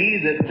told me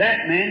that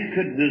that man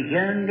could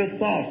discern the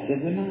thoughts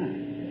of the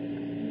mind.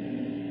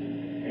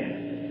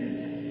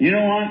 You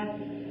know what?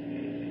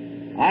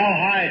 I'll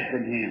hide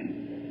from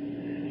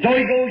him. So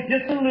he goes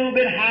just a little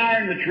bit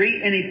higher in the tree,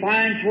 and he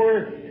finds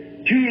where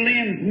two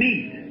limbs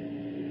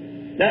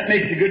meet. That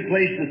makes a good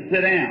place to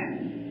sit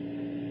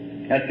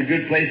down. That's a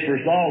good place for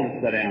us all to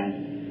sit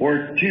down,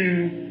 where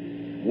two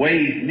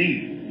ways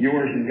meet,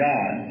 yours and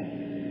God's.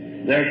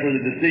 There's where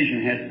the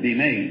decision has to be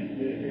made.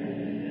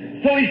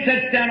 So he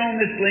sits down on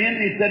this limb,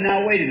 and he said,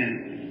 now wait a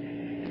minute.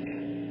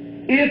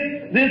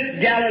 If this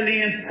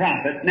Galilean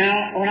prophet,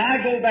 now when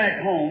I go back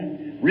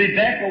home,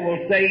 Rebecca will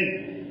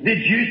say,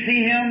 did you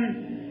see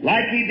him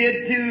like he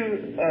did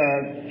to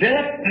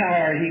Philip,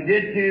 or he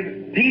did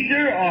to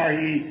Peter, or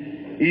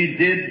he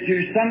did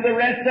to some of the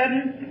rest of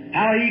them?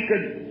 How he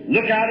could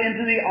look out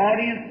into the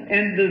audience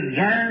and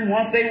discern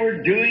what they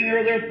were doing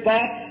or their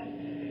thoughts?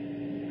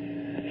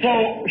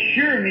 So,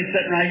 sure, me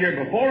sitting right here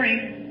before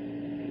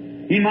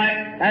him, he might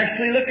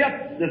actually look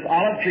up. This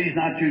olive tree's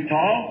not too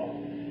tall.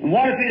 And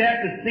what if he'd have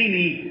to see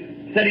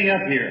me sitting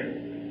up here?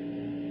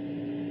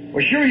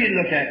 Well, sure, he'd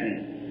look at me.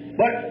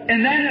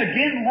 And then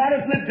again, what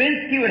if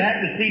Levinsky would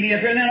have to see me up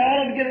here, and then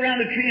all of them get around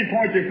the tree and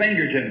point their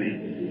fingers at me?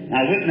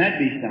 Now, wouldn't that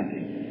be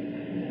something?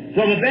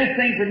 So the best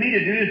thing for me to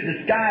do is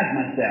disguise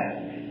myself.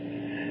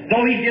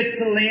 So he gets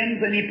the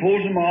limbs and he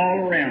pulls them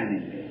all around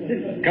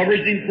him.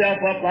 Covers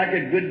himself up like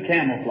a good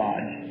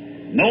camouflage.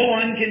 No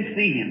one can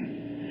see him.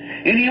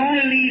 And he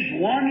only leaves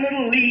one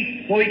little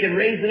leaf so he can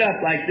raise it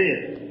up like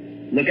this.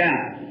 Look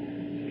out.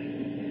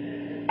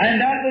 And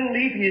that little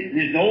leaf,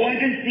 there's no one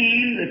can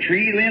see him. The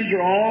tree limbs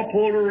are all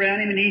pulled around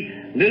him, and he,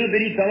 little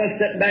bitty fellow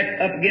sitting back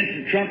up against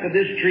the trunk of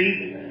this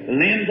tree, the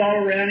limbs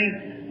all around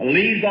him, the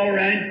leaves all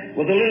around him.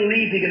 With a little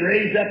leaf he can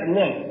raise up and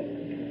look.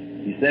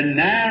 He said,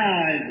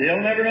 now,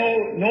 they'll never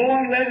know, no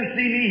one will ever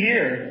see me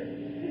here.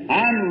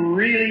 I'm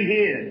really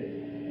hid.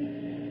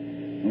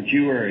 Don't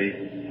you worry.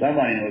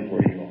 Somebody knows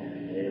where you are.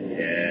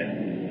 Yeah.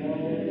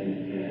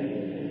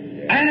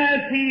 And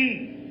as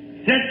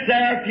he sits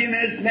there a few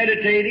minutes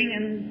meditating,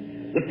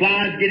 and the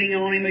flies getting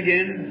on him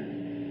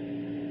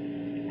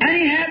again, and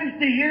he happens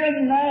to hear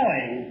a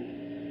noise.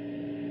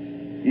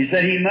 He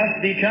said he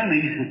must be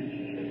coming.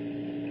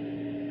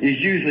 There's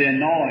usually a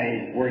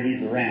noise where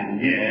he's around.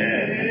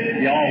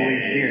 You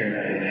always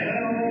hear.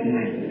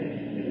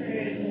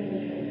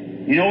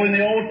 You know, in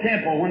the old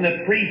temple, when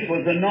the priest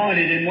was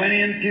anointed and went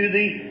into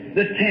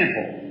the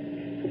temple,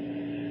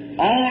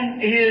 on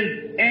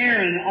his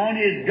Aaron, on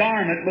his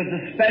garment, was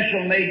a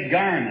special made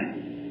garment.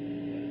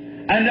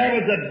 And there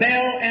was a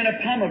bell and a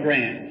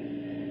pomegranate.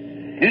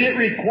 And it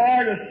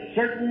required a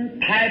certain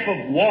type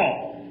of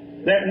walk,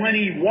 that when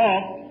he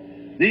walked,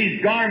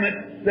 these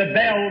garments, the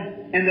bell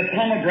and the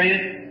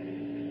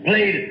pomegranate,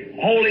 played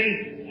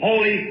holy,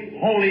 holy,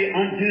 holy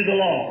unto the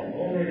Lord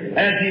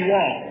as he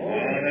walked.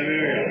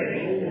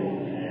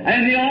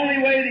 And the only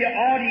way the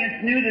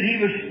audience knew that he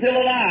was still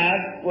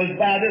alive was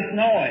by this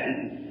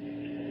noise.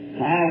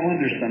 I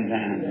wonder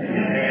sometimes.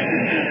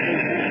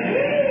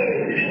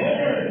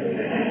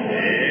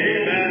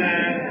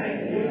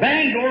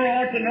 Bangor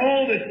ought to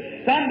know that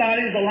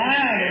somebody's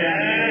alive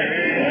around here.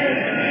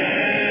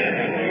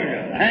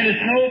 And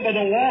it's known by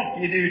the walk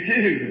you do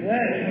too.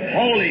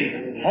 Holy,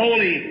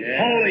 holy,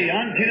 holy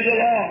unto the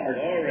Lord.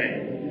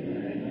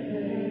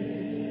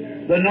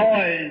 The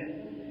noise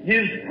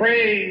gives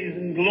praise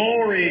and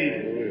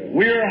glory.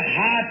 We're a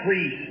high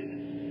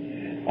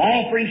priest,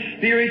 offering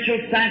spiritual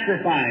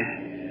sacrifice.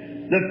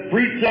 The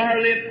fruits of our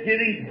lips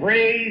giving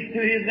praise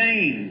to His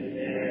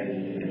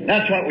name.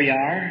 That's what we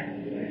are.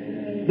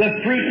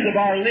 The fruits of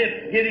our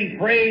lips giving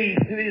praise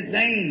to His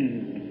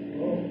name.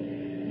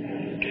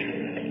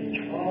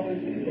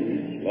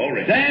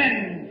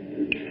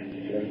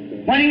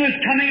 Then, when he was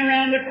coming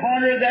around the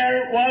corner,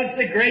 there was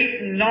the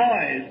great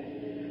noise.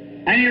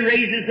 And he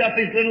raises up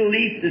his little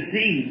leaf to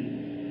see.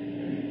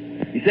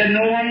 He said,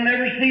 no one will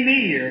ever see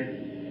me here.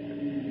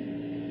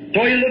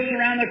 So he looks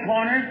around the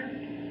corner,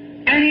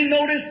 and he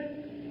noticed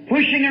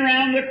pushing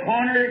around the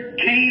corner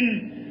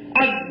came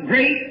a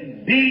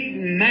great big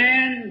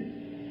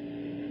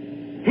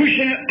man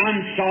pushing.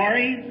 I'm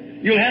sorry,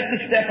 you'll have to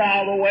step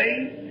out of the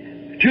way.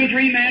 2 or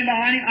 3 men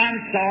behind him.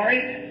 I'm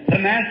sorry. The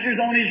master's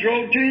on his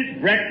road to his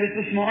breakfast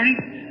this morning.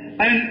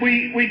 And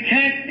we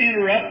can't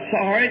interrupt,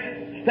 sorry.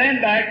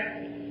 Stand back.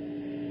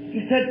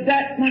 He said,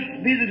 that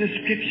must be the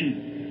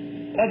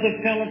description of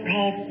the fellow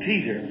called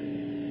Peter.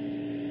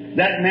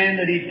 That man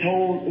that he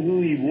told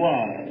who he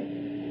was,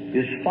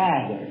 his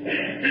father.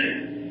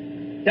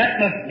 That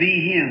must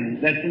be him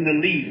that's in the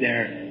lead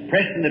there,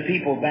 pressing the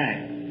people back.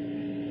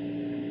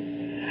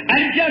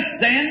 And just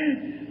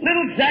then,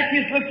 little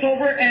Zacchaeus looks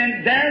over,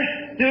 and there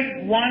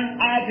stood one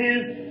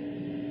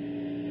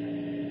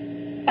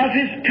of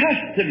his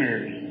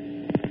customers.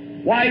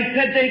 Why, he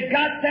said, they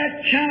got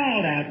that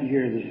child out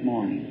here this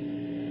morning.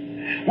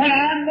 When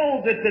I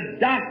know that the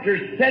doctor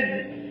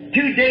said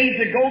 2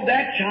 days ago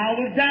that child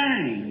was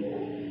dying.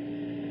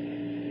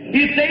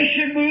 If they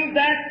should move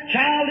that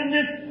child in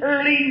this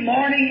early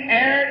morning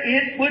air,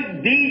 it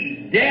would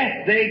be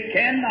death. They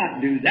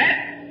cannot do that.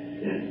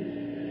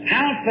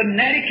 How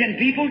fanatic can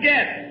people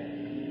get?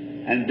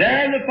 And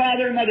there the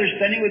father and mother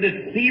standing with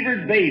this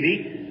fevered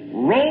baby,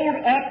 rolled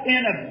up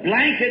in a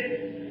blanket.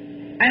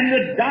 And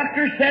the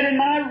doctor said in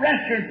my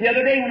restaurant the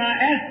other day when I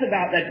asked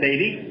about that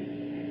baby,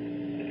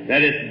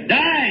 that it's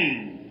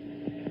dying.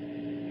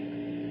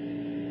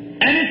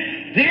 And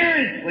it's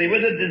seriously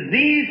with a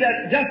disease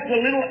that just a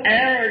little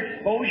air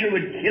exposure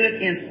would kill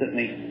it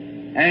instantly.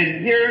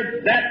 And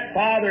here that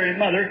father and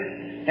mother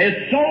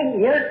is so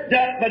worked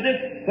up by this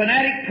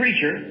fanatic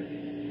preacher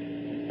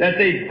that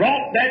they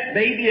brought that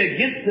baby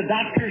against the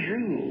doctor's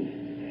rules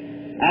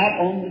out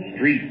on the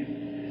street.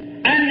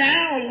 And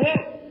now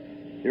look,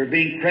 they're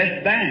being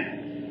pressed back.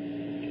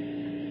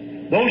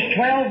 Those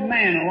 12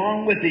 men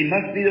along with him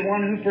must be the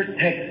one who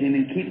protects him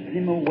and keeps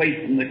him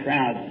away from the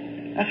crowd.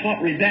 That's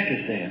what Rebecca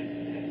said.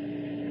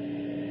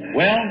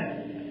 Well,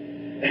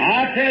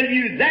 I tell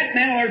you, that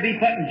man ought to be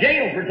put in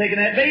jail for taking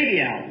that baby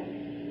out.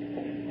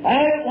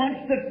 All at once,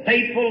 the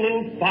faithful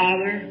little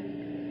father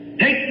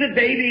takes the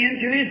baby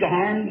into his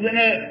arms, and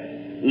a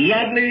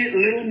lovely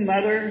little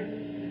mother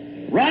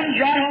runs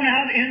right on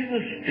out into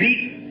the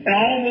street and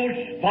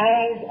almost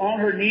falls on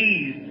her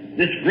knees.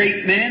 This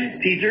great man,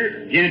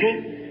 Peter,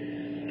 gentle,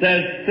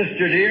 says,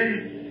 Sister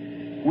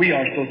dear, we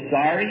are so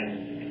sorry.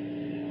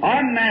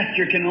 Our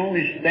master can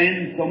only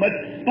stand so much.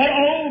 But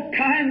oh,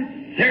 kind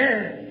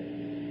sir,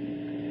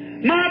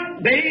 my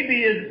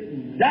baby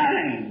is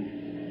dying.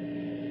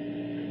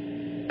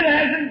 It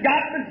hasn't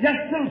got but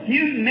just a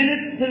few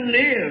minutes to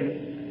live.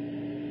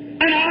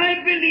 And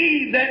I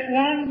believe that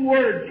one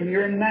word from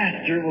your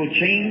master will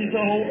change the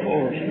whole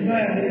course.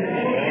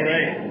 All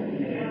right.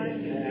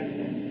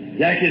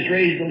 Zacchaeus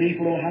raised the leaf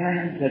a little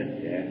higher and said,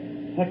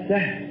 what's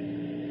that?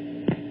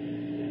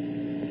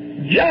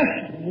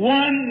 Just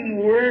one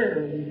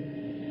word.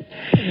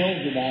 He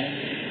knows about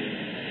it.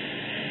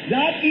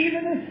 Not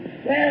even a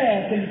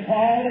sparrow can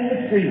call in the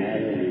tree.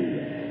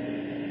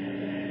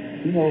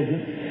 He knows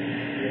it.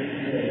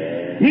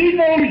 He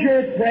knows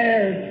your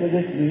prayers for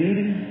this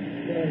meeting.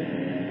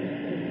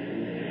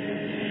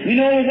 He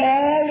knows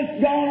all that's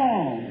gone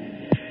on.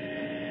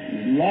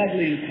 He's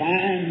lovely and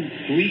kind and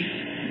sweet.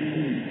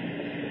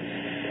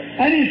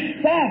 And he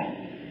stopped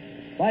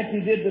like he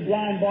did the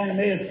blind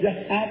Bartimaeus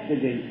just out the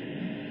gate.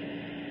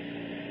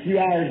 A few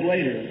hours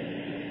later,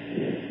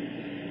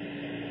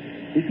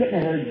 he couldn't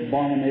have heard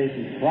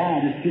Bartimaeus' cry.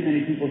 There's too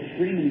many people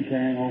screaming and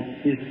carrying on.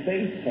 His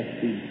face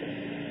must be.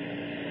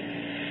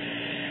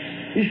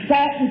 He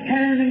stopped and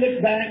turned and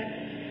looked back.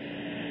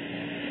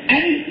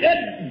 And he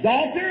said,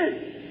 Daughter,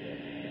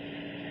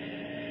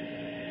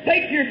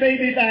 take your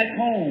baby back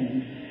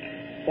home,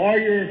 for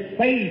your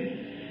faith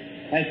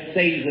has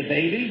saved the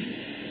baby.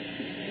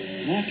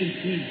 And I can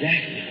see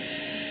Zacchaeus.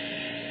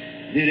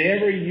 Did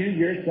ever you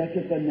hear such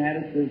a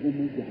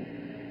fanaticism as that?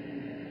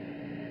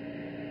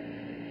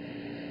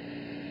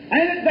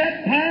 And at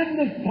that time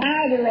the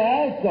father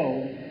also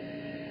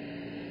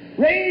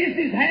raised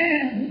his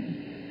hand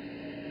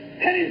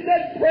and he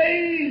said,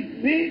 Praise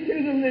be to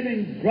the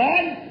living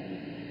God.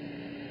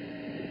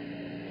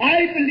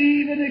 I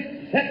believe and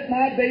accept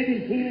my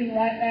baby's healing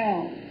right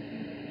now.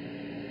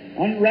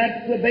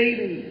 Unwraps the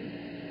baby,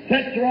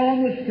 sets her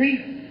on the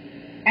street,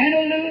 and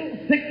a little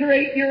 6 or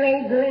 8 year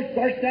old girl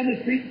starts down the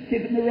street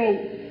skipping the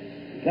rope.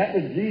 That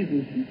was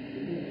Jesus.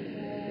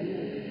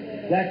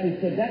 Zacchaeus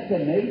said, That's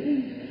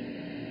amazing.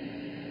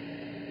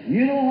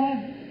 You know what?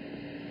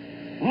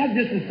 I've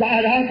just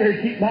decided I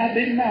better keep my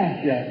big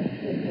mouth shut.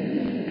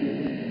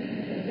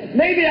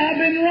 Maybe I've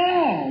been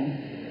wrong.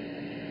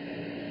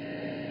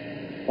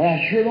 But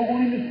I sure don't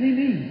want him to see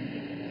me.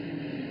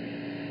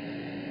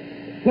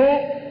 So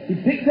he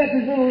picks up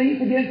his little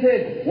leaf again and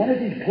says, wonder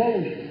if he's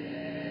close.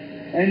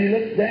 And he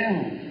looks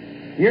down.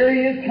 Here he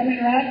is coming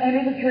right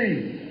under the tree.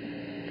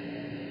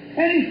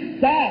 And he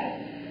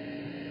stopped.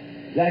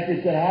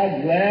 Zacchaeus said, How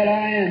glad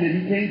I am that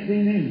he can't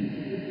see me.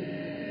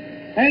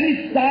 And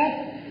he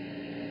stopped.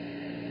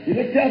 He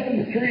looked up in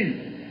the tree.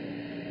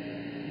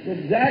 He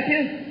said,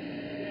 Zacchaeus,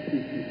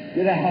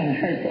 get out of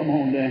there and come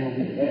on down.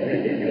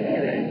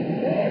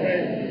 All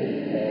right.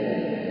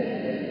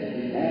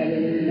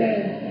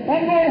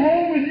 I'm going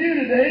home with you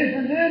today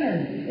for dinner.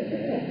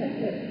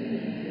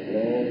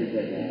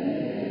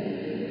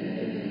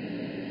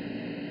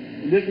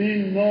 didn't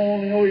even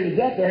only know he was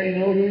up there, he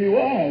knew who he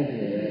was.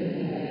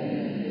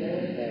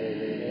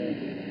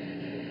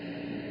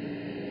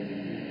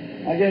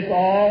 I guess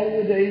all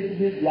the days of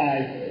his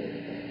life,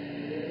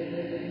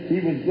 he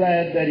was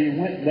glad that he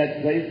went to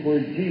that place where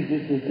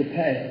Jesus was to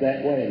pass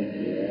that way.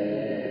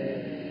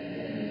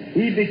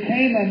 He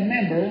became a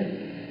member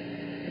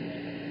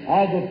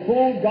of the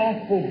Full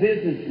Gospel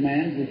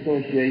Businessmen's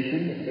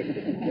Association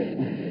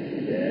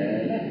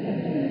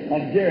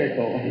of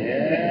Jericho.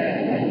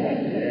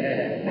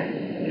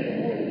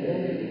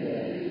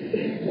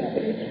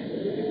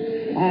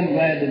 I'm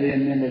glad to be a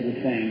member of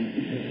the same.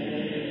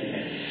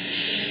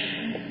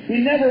 He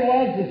never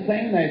was the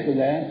same after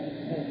that.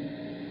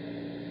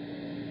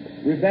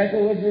 Rebecca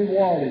was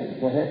rewarded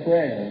for her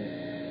prayer.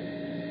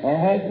 Her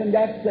husband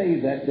got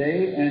saved that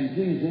day, and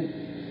Jesus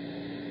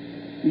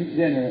eat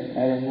dinner at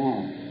her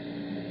house.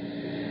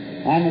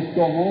 I must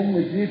go home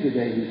with you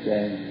today, he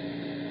said.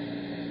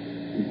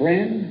 And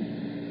friends,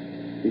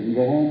 he can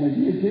go home with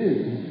you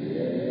too.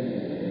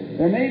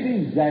 There may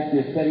be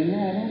Zacchaeus sitting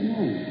there, I don't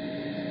know.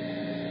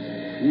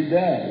 He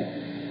does.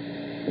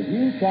 If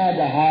you try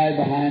to hide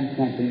behind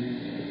something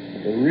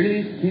to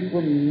really keep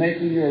from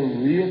making your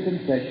real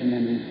confession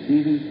and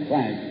receiving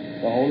Christ,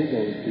 the Holy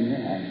Ghost, in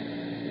your heart,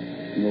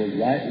 he knows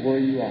right where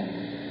you are.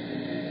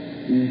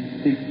 He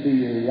speaks to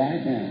you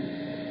right now.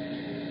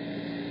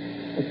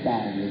 Let's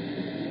bow with you.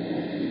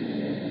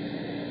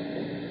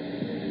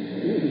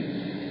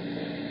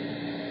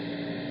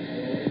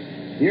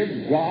 Dear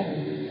God,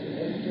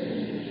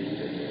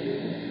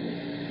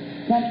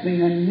 something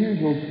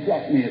unusual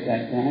struck me at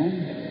that time.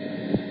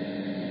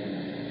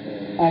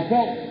 I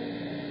felt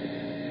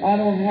I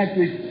don't have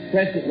to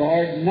express it,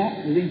 Lord,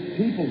 not to these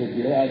people that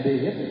here, I'd be a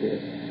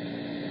hypocrite.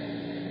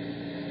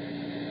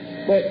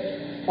 But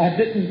I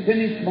didn't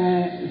finish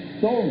my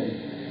story.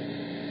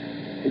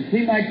 It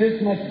seemed like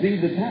this must be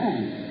the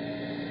time.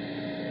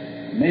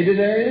 Maybe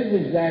there is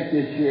a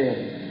Zacchaeus here,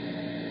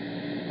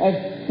 of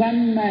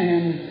some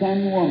man,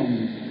 some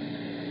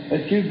woman,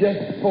 that you just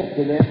spoke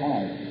to their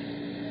heart.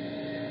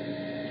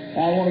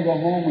 I want to go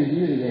home with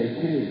you today,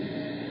 too.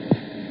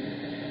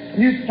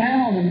 You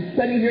found them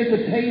sitting here at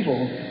the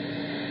table.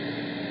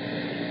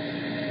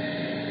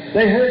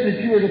 They heard that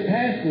you were to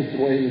pass this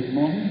way this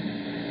morning.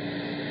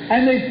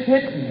 And they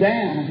sit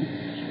down.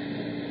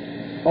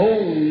 Oh,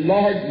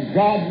 Lord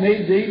God,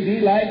 may they be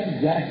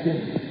like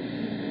Zacchaeus.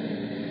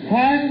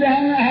 Climb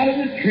down out of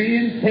the tree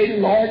and say,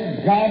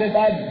 Lord God, if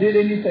I did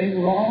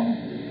anything wrong,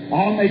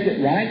 I'll make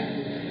it right.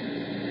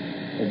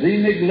 If they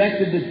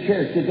neglected the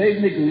church, if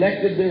they've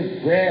neglected their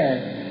prayer,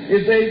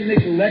 if they've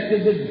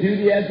neglected the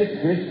duty as a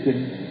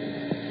Christian,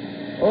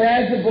 or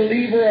as a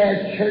believer or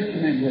a church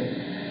member,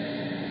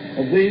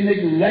 if they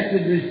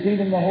neglected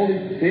receiving the Holy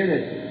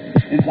Spirit,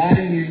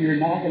 inviting you, you're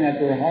knocking at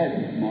their heart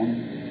this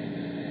morning.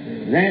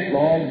 Grant,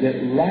 Lord,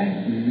 that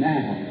right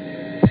now,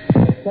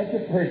 such a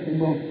person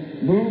will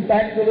move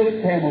back the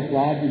little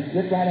camouflage and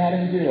slip right out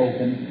into the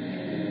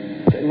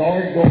open. Say,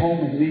 Lord, go home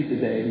with me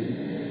today.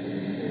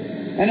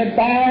 And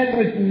abide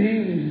with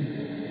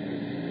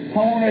me. I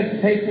want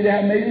to take you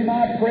down. Maybe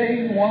my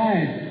praying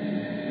wife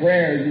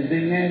prayers is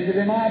being answered,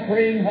 or my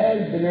praying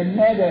husband or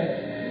mother.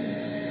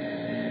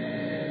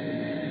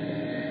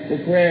 The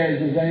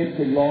prayers is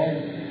answered, Lord.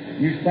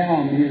 You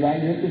found me right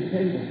here at this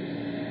table.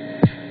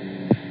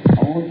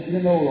 I want you to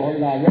know, Lord,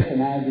 that I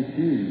recognize it's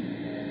you.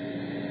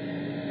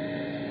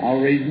 I'll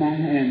raise my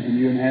hands to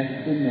you and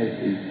ask for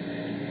mercy.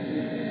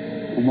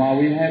 And while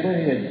we have our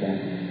heads down,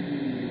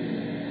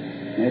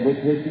 never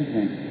twist and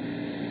think.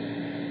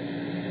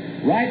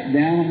 Right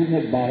down in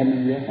the bottom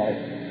of your heart,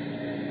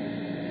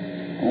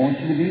 I want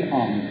you to be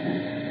honest.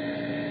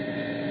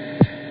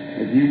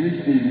 If you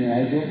receive me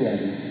as your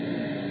brother,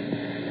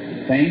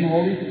 the same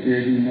Holy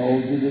Spirit who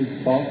knows the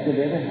thoughts of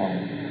every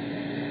heart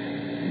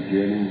is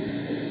here now.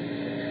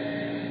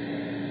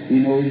 He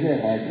knows your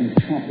heart, and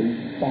something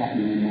stopped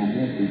me in my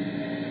message.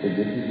 But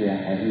this is your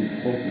heart. He's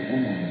supposed to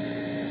come out.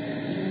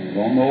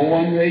 Don't no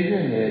one raise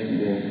your head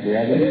and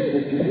grab it and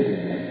put your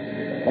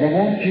head. But I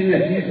want you,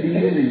 if you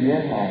feel in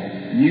your heart,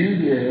 you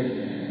here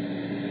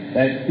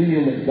that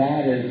feel that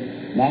God has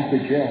knocked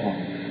at your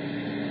heart,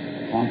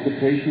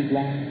 consecration of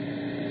life,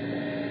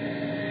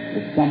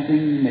 if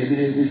something, maybe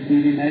to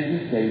receive Him as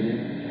your Savior,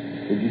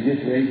 would you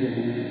just raise your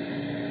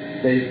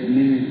hand? Say to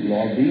me,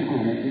 Lord, be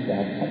honest with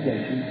God. God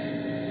bless you.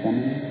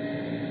 Someone else?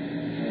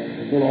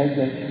 The Lord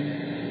bless you.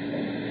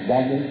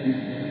 God bless you.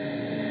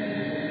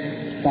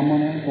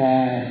 Someone else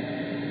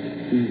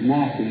who's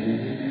knocking.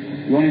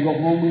 You want to go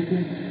home with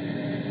you?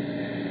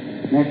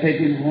 You want to take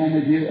him home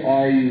with you?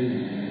 Or are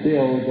you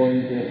still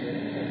going to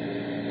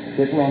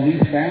say, well, he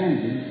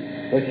found you,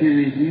 but you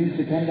refused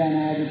to come down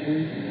out of the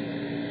tree?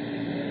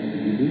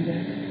 You do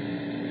that?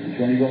 You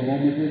want to go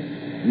home with you?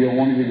 You don't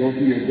want him to go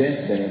to your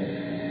deathbed.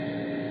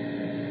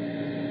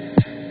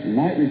 You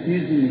might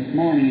refuse him this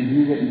morning and he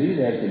wouldn't be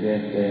there at the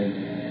deathbed.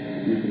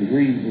 You can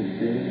grieve the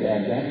Spirit of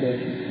God. God bless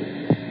you.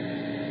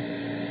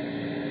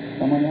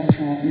 Someone else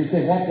now? You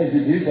say, what does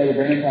it do, Brother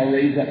Branham, if I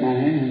raise up my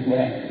hands?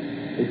 Well,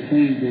 it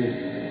changed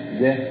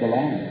death to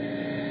life.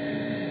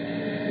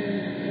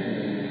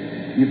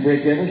 You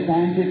break every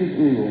scientific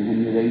rule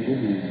when you raise your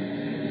hand.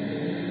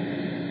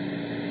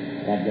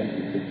 God bless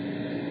you, sister.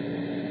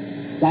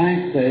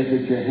 Science says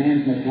that your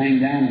hands must hang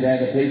down,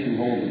 gravitation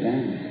holds it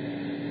down.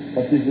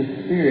 But there's a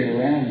spirit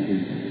around you,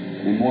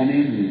 and one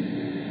in you.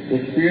 The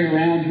spirit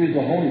around you is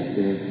the Holy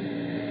Spirit.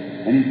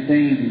 And He's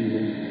saying to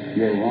you,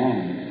 you're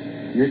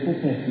wrong. You're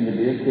professing to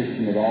be a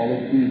Christian with all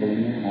this evil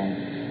in your heart.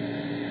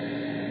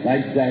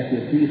 Like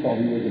Zacchaeus, he thought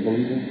he was a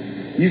believer.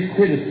 You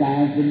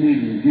criticized the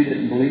meetings. You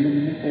didn't believe them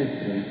in the first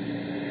place.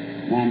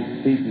 Now I'm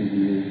speaking to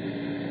you.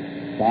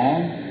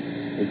 Child,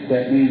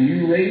 except me,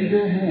 you raise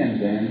your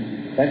hand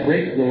then. That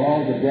breaks the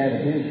laws of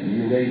gravitation.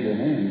 You raise your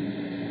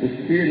hand. The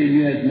Spirit in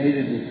you has made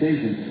a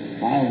decision.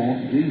 I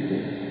want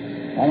Jesus.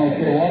 I don't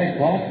care what it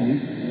costs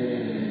me.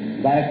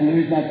 If I have to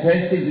lose my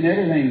prestige and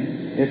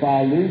everything, if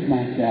I lose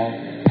myself,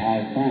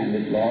 I'll find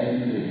it, Lord,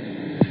 in you.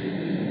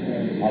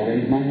 I'll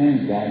raise my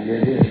hand, God,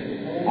 here it is.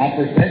 I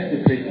profess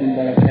the Christian,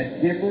 but I've had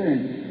temper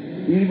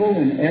and evil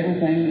and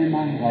everything in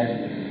my heart.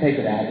 Take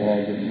it out,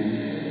 Lord, with me.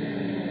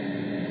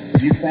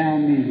 You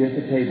found me here at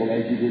the table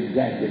as you did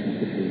Zacchaeus at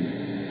the tree.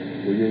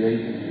 Will you raise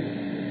your hand?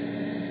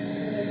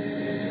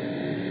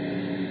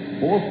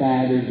 4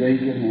 fathers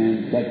raise your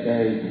hands, but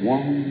there is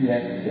one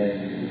yet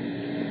left.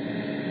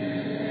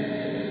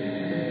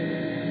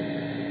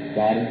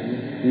 God is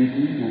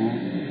speaking now.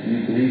 You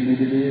believe me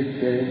to be His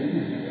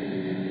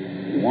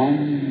servant?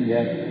 One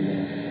yet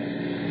left.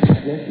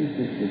 Bless you,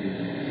 sister.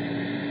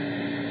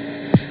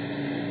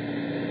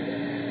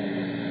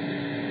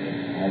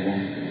 I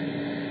want you.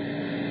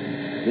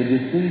 The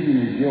decision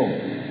is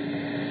yours.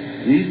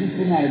 Jesus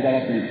would not have got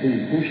up there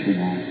and pushed him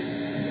out.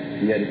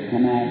 He had to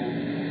come out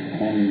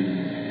on his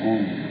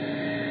own.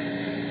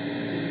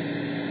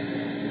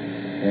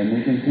 And we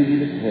continue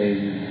to pray,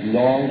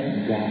 Lord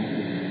God,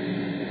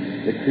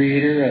 the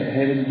Creator of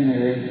heavens and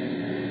earth,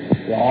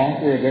 the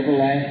author of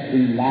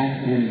everlasting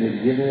life and the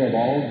giver of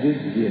all good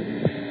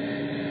gifts.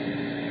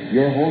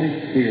 Your Holy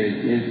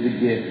Spirit is the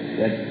gift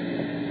that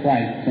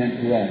Christ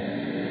sent to us.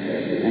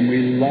 And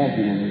we love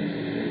Him.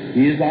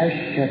 He is our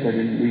shepherd,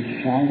 and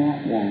we shall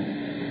not want.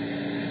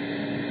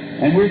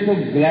 And we're so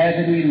glad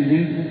that He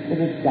leads us to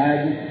the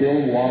side of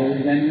still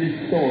waters and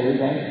restores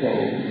our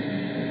souls.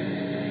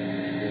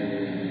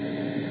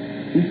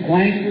 He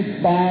plants us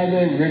by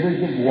the rivers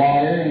of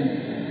water, and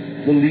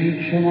the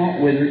leaves shall not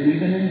wither,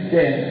 even in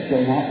death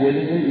shall not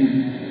wither the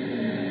leaves.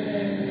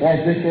 For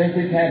if this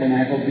earthly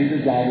tabernacle be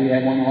dissolved, we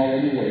have one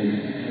already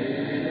waiting.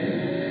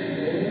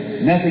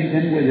 Nothing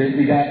can wither it.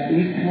 We got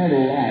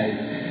eternal life.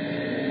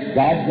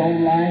 God's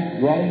own life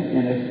dwelling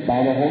in us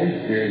by the Holy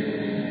Spirit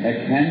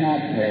that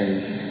cannot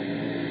perish.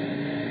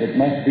 It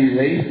must be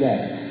raised up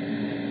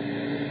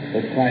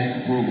as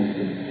Christ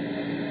promises.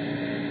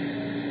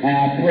 And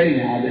I pray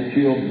now that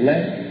you'll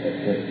bless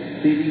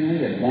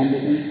exceedingly,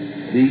 abundantly,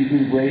 these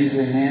who raise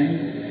their hands,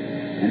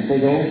 and for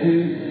those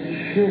who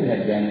should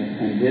have done it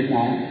and did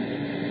not.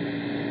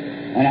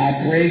 And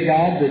I pray,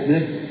 God, that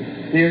this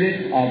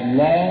spirit of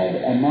love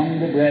among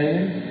the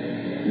brethren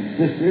and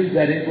sisters,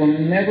 that it will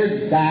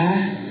never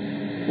die,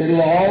 that it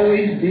will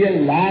always be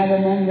alive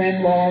among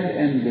them, Lord,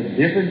 and the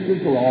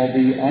differences will all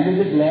be under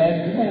the blood,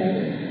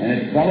 and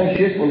its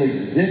fellowship will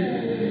exist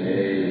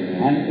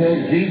until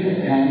Jesus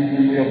comes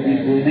and we'll be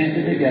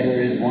blended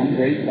together as one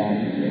great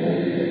body.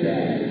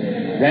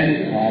 Grant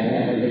it, Father.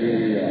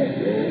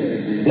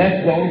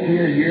 Bless those who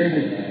are here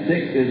that's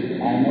sick, as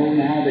I know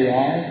now they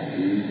are,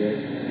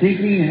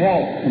 seeking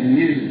help from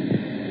you.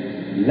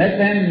 Let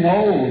them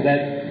know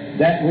that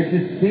that which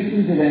is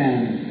speaking to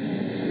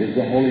them is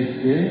the Holy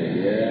Spirit.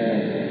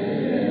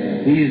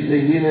 He is the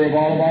healer of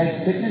all of our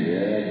sickness.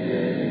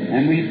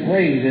 And we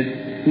pray that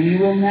He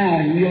will now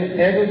heal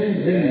every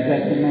disease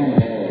at the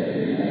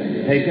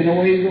moment, taking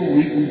away the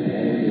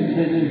weaknesses,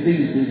 the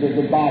diseases of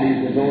the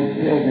bodies of those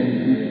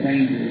pilgrims and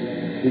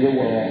strangers to the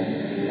world.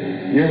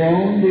 Your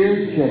own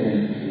dear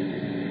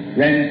children,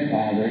 grant it,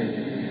 Father.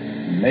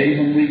 May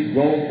when we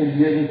go from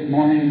here this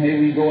morning, may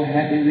we go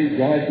happy,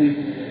 rejoicing,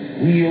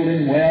 healed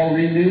and well,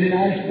 renewed in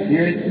our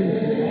spirits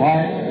and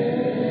hearts.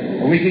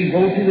 Or we can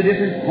go to the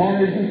different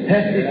corners and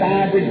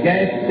testify to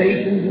gas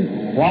stations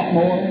and what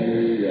more.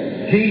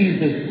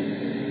 Jesus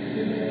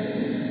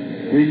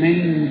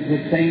remains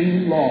the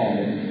same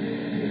Lord.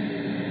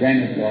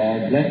 Grant us,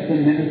 Lord. Bless the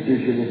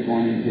ministers here this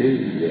morning,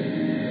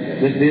 too.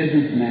 The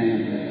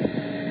businessman.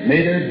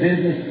 May their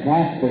business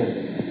prosper.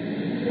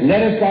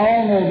 Let us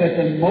all know that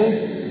the most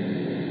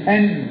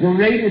and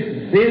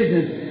greatest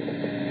business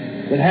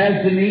that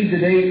has the need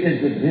today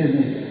is the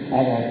business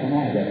of our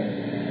Father.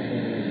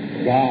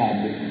 God,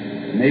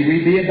 may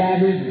we be about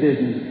His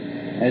business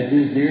as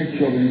His dear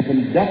children,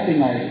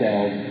 conducting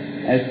ourselves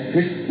as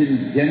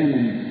Christian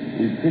gentlemen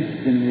and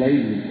Christian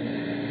ladies.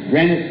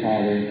 Grant it,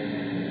 Father,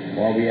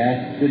 for we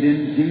ask it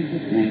in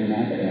Jesus' name,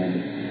 I pray.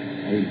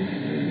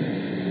 Amen.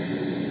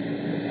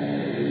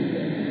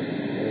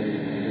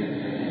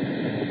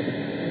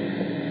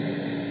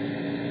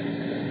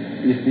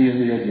 You feel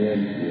real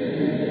good.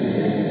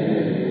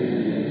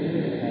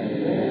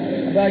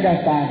 I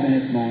got 5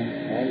 minutes more.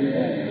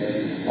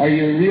 Are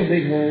you in a real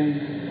big hurry?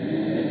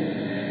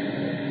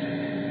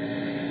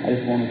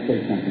 just want to say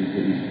something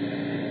to you.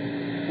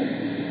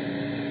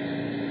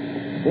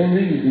 The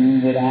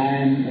reason that I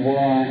am where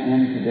I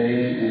am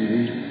today in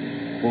these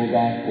full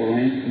gospel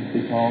links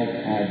is because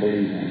I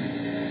believe in it.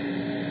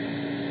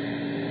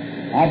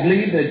 I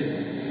believe that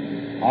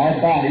our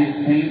bodies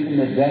came from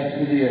the dust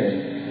of the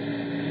earth.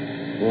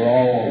 We're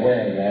all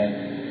aware of that.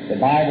 The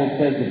Bible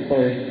says it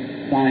first,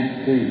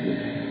 science proves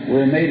it.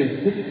 We're made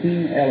of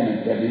 16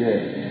 elements of the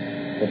earth.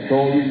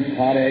 Petroleum,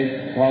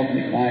 potash,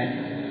 cosmic light,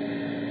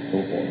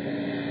 so forth.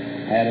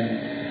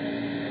 Atoms.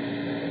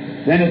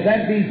 Then if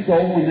that be so,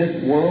 when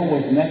this world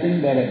was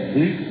nothing but a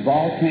bleak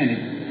volcanic,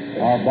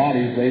 our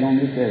bodies laid on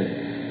this earth.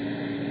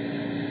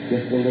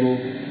 Just a little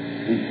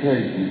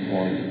encouragement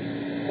for you.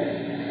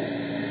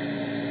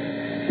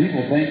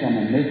 People think I'm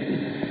a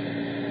mystic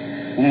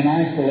and an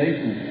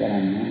isolationist, but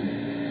I'm not.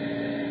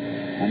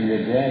 I'm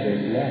your brother,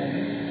 love.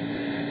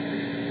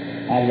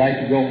 I'd like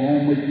to go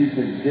home with you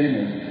for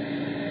dinner.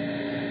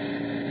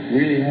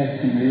 Really have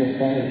some real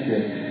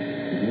fellowship.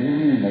 There's a little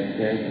room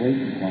upstairs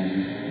waiting for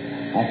me.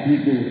 I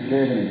can't be a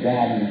servant of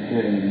God and a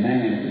servant of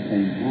man at the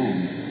same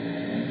time.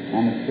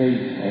 I'm afraid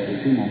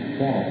to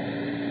myself.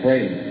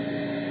 Pray.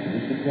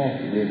 Just across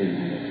the river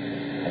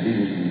now. I'll be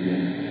with you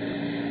again.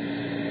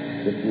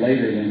 It's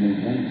later than we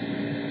think.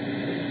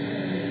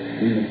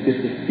 We must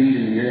get the feet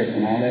in the earth,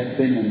 and all that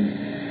Finland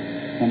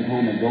some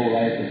time ago,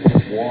 right at the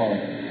First War,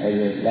 or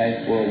the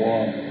last World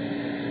War,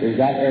 they was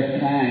out there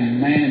flying,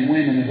 men and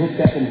women, hooked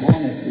up in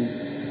harnesses.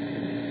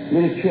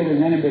 Little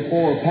children running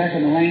before,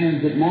 packing the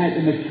lanterns at night,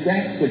 they must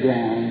scratch the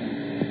ground.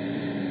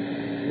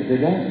 If they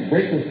don't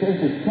break the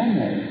surface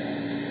somewhere,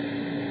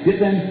 get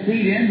them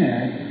feet in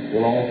there,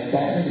 they'll all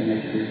starve in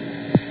this week.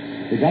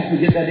 They got to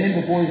get that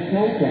in before the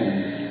snow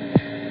comes.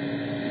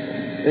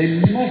 They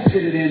must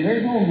get it in.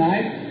 There's no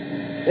night.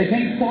 They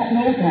can't stop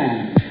no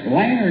time. The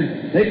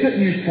lanterns, they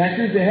couldn't use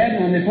tractors. They had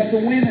none. They put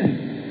the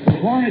women, the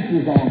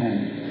harnesses on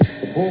them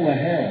to pull the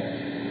hair,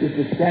 just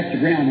to scratch the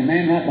ground. The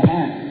man right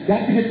behind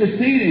got to get the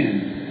seed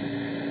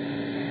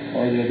in,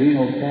 or there'll be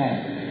no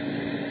crop.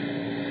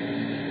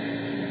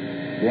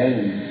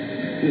 Brethren,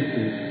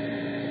 sisters,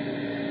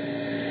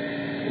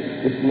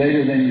 it's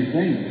later than you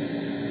think.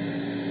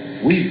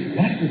 We've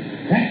got to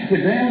scratch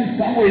the ground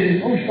somewhere. There's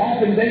no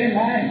stopping day and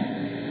night.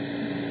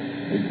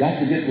 We've got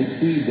to get the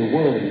seed, the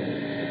word,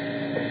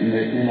 in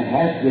the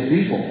hearts of the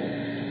people.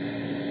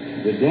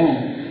 If they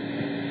don't,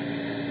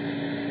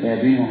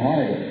 there'll be no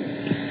harvest.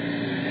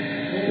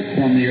 It's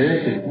from the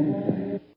earth, it's from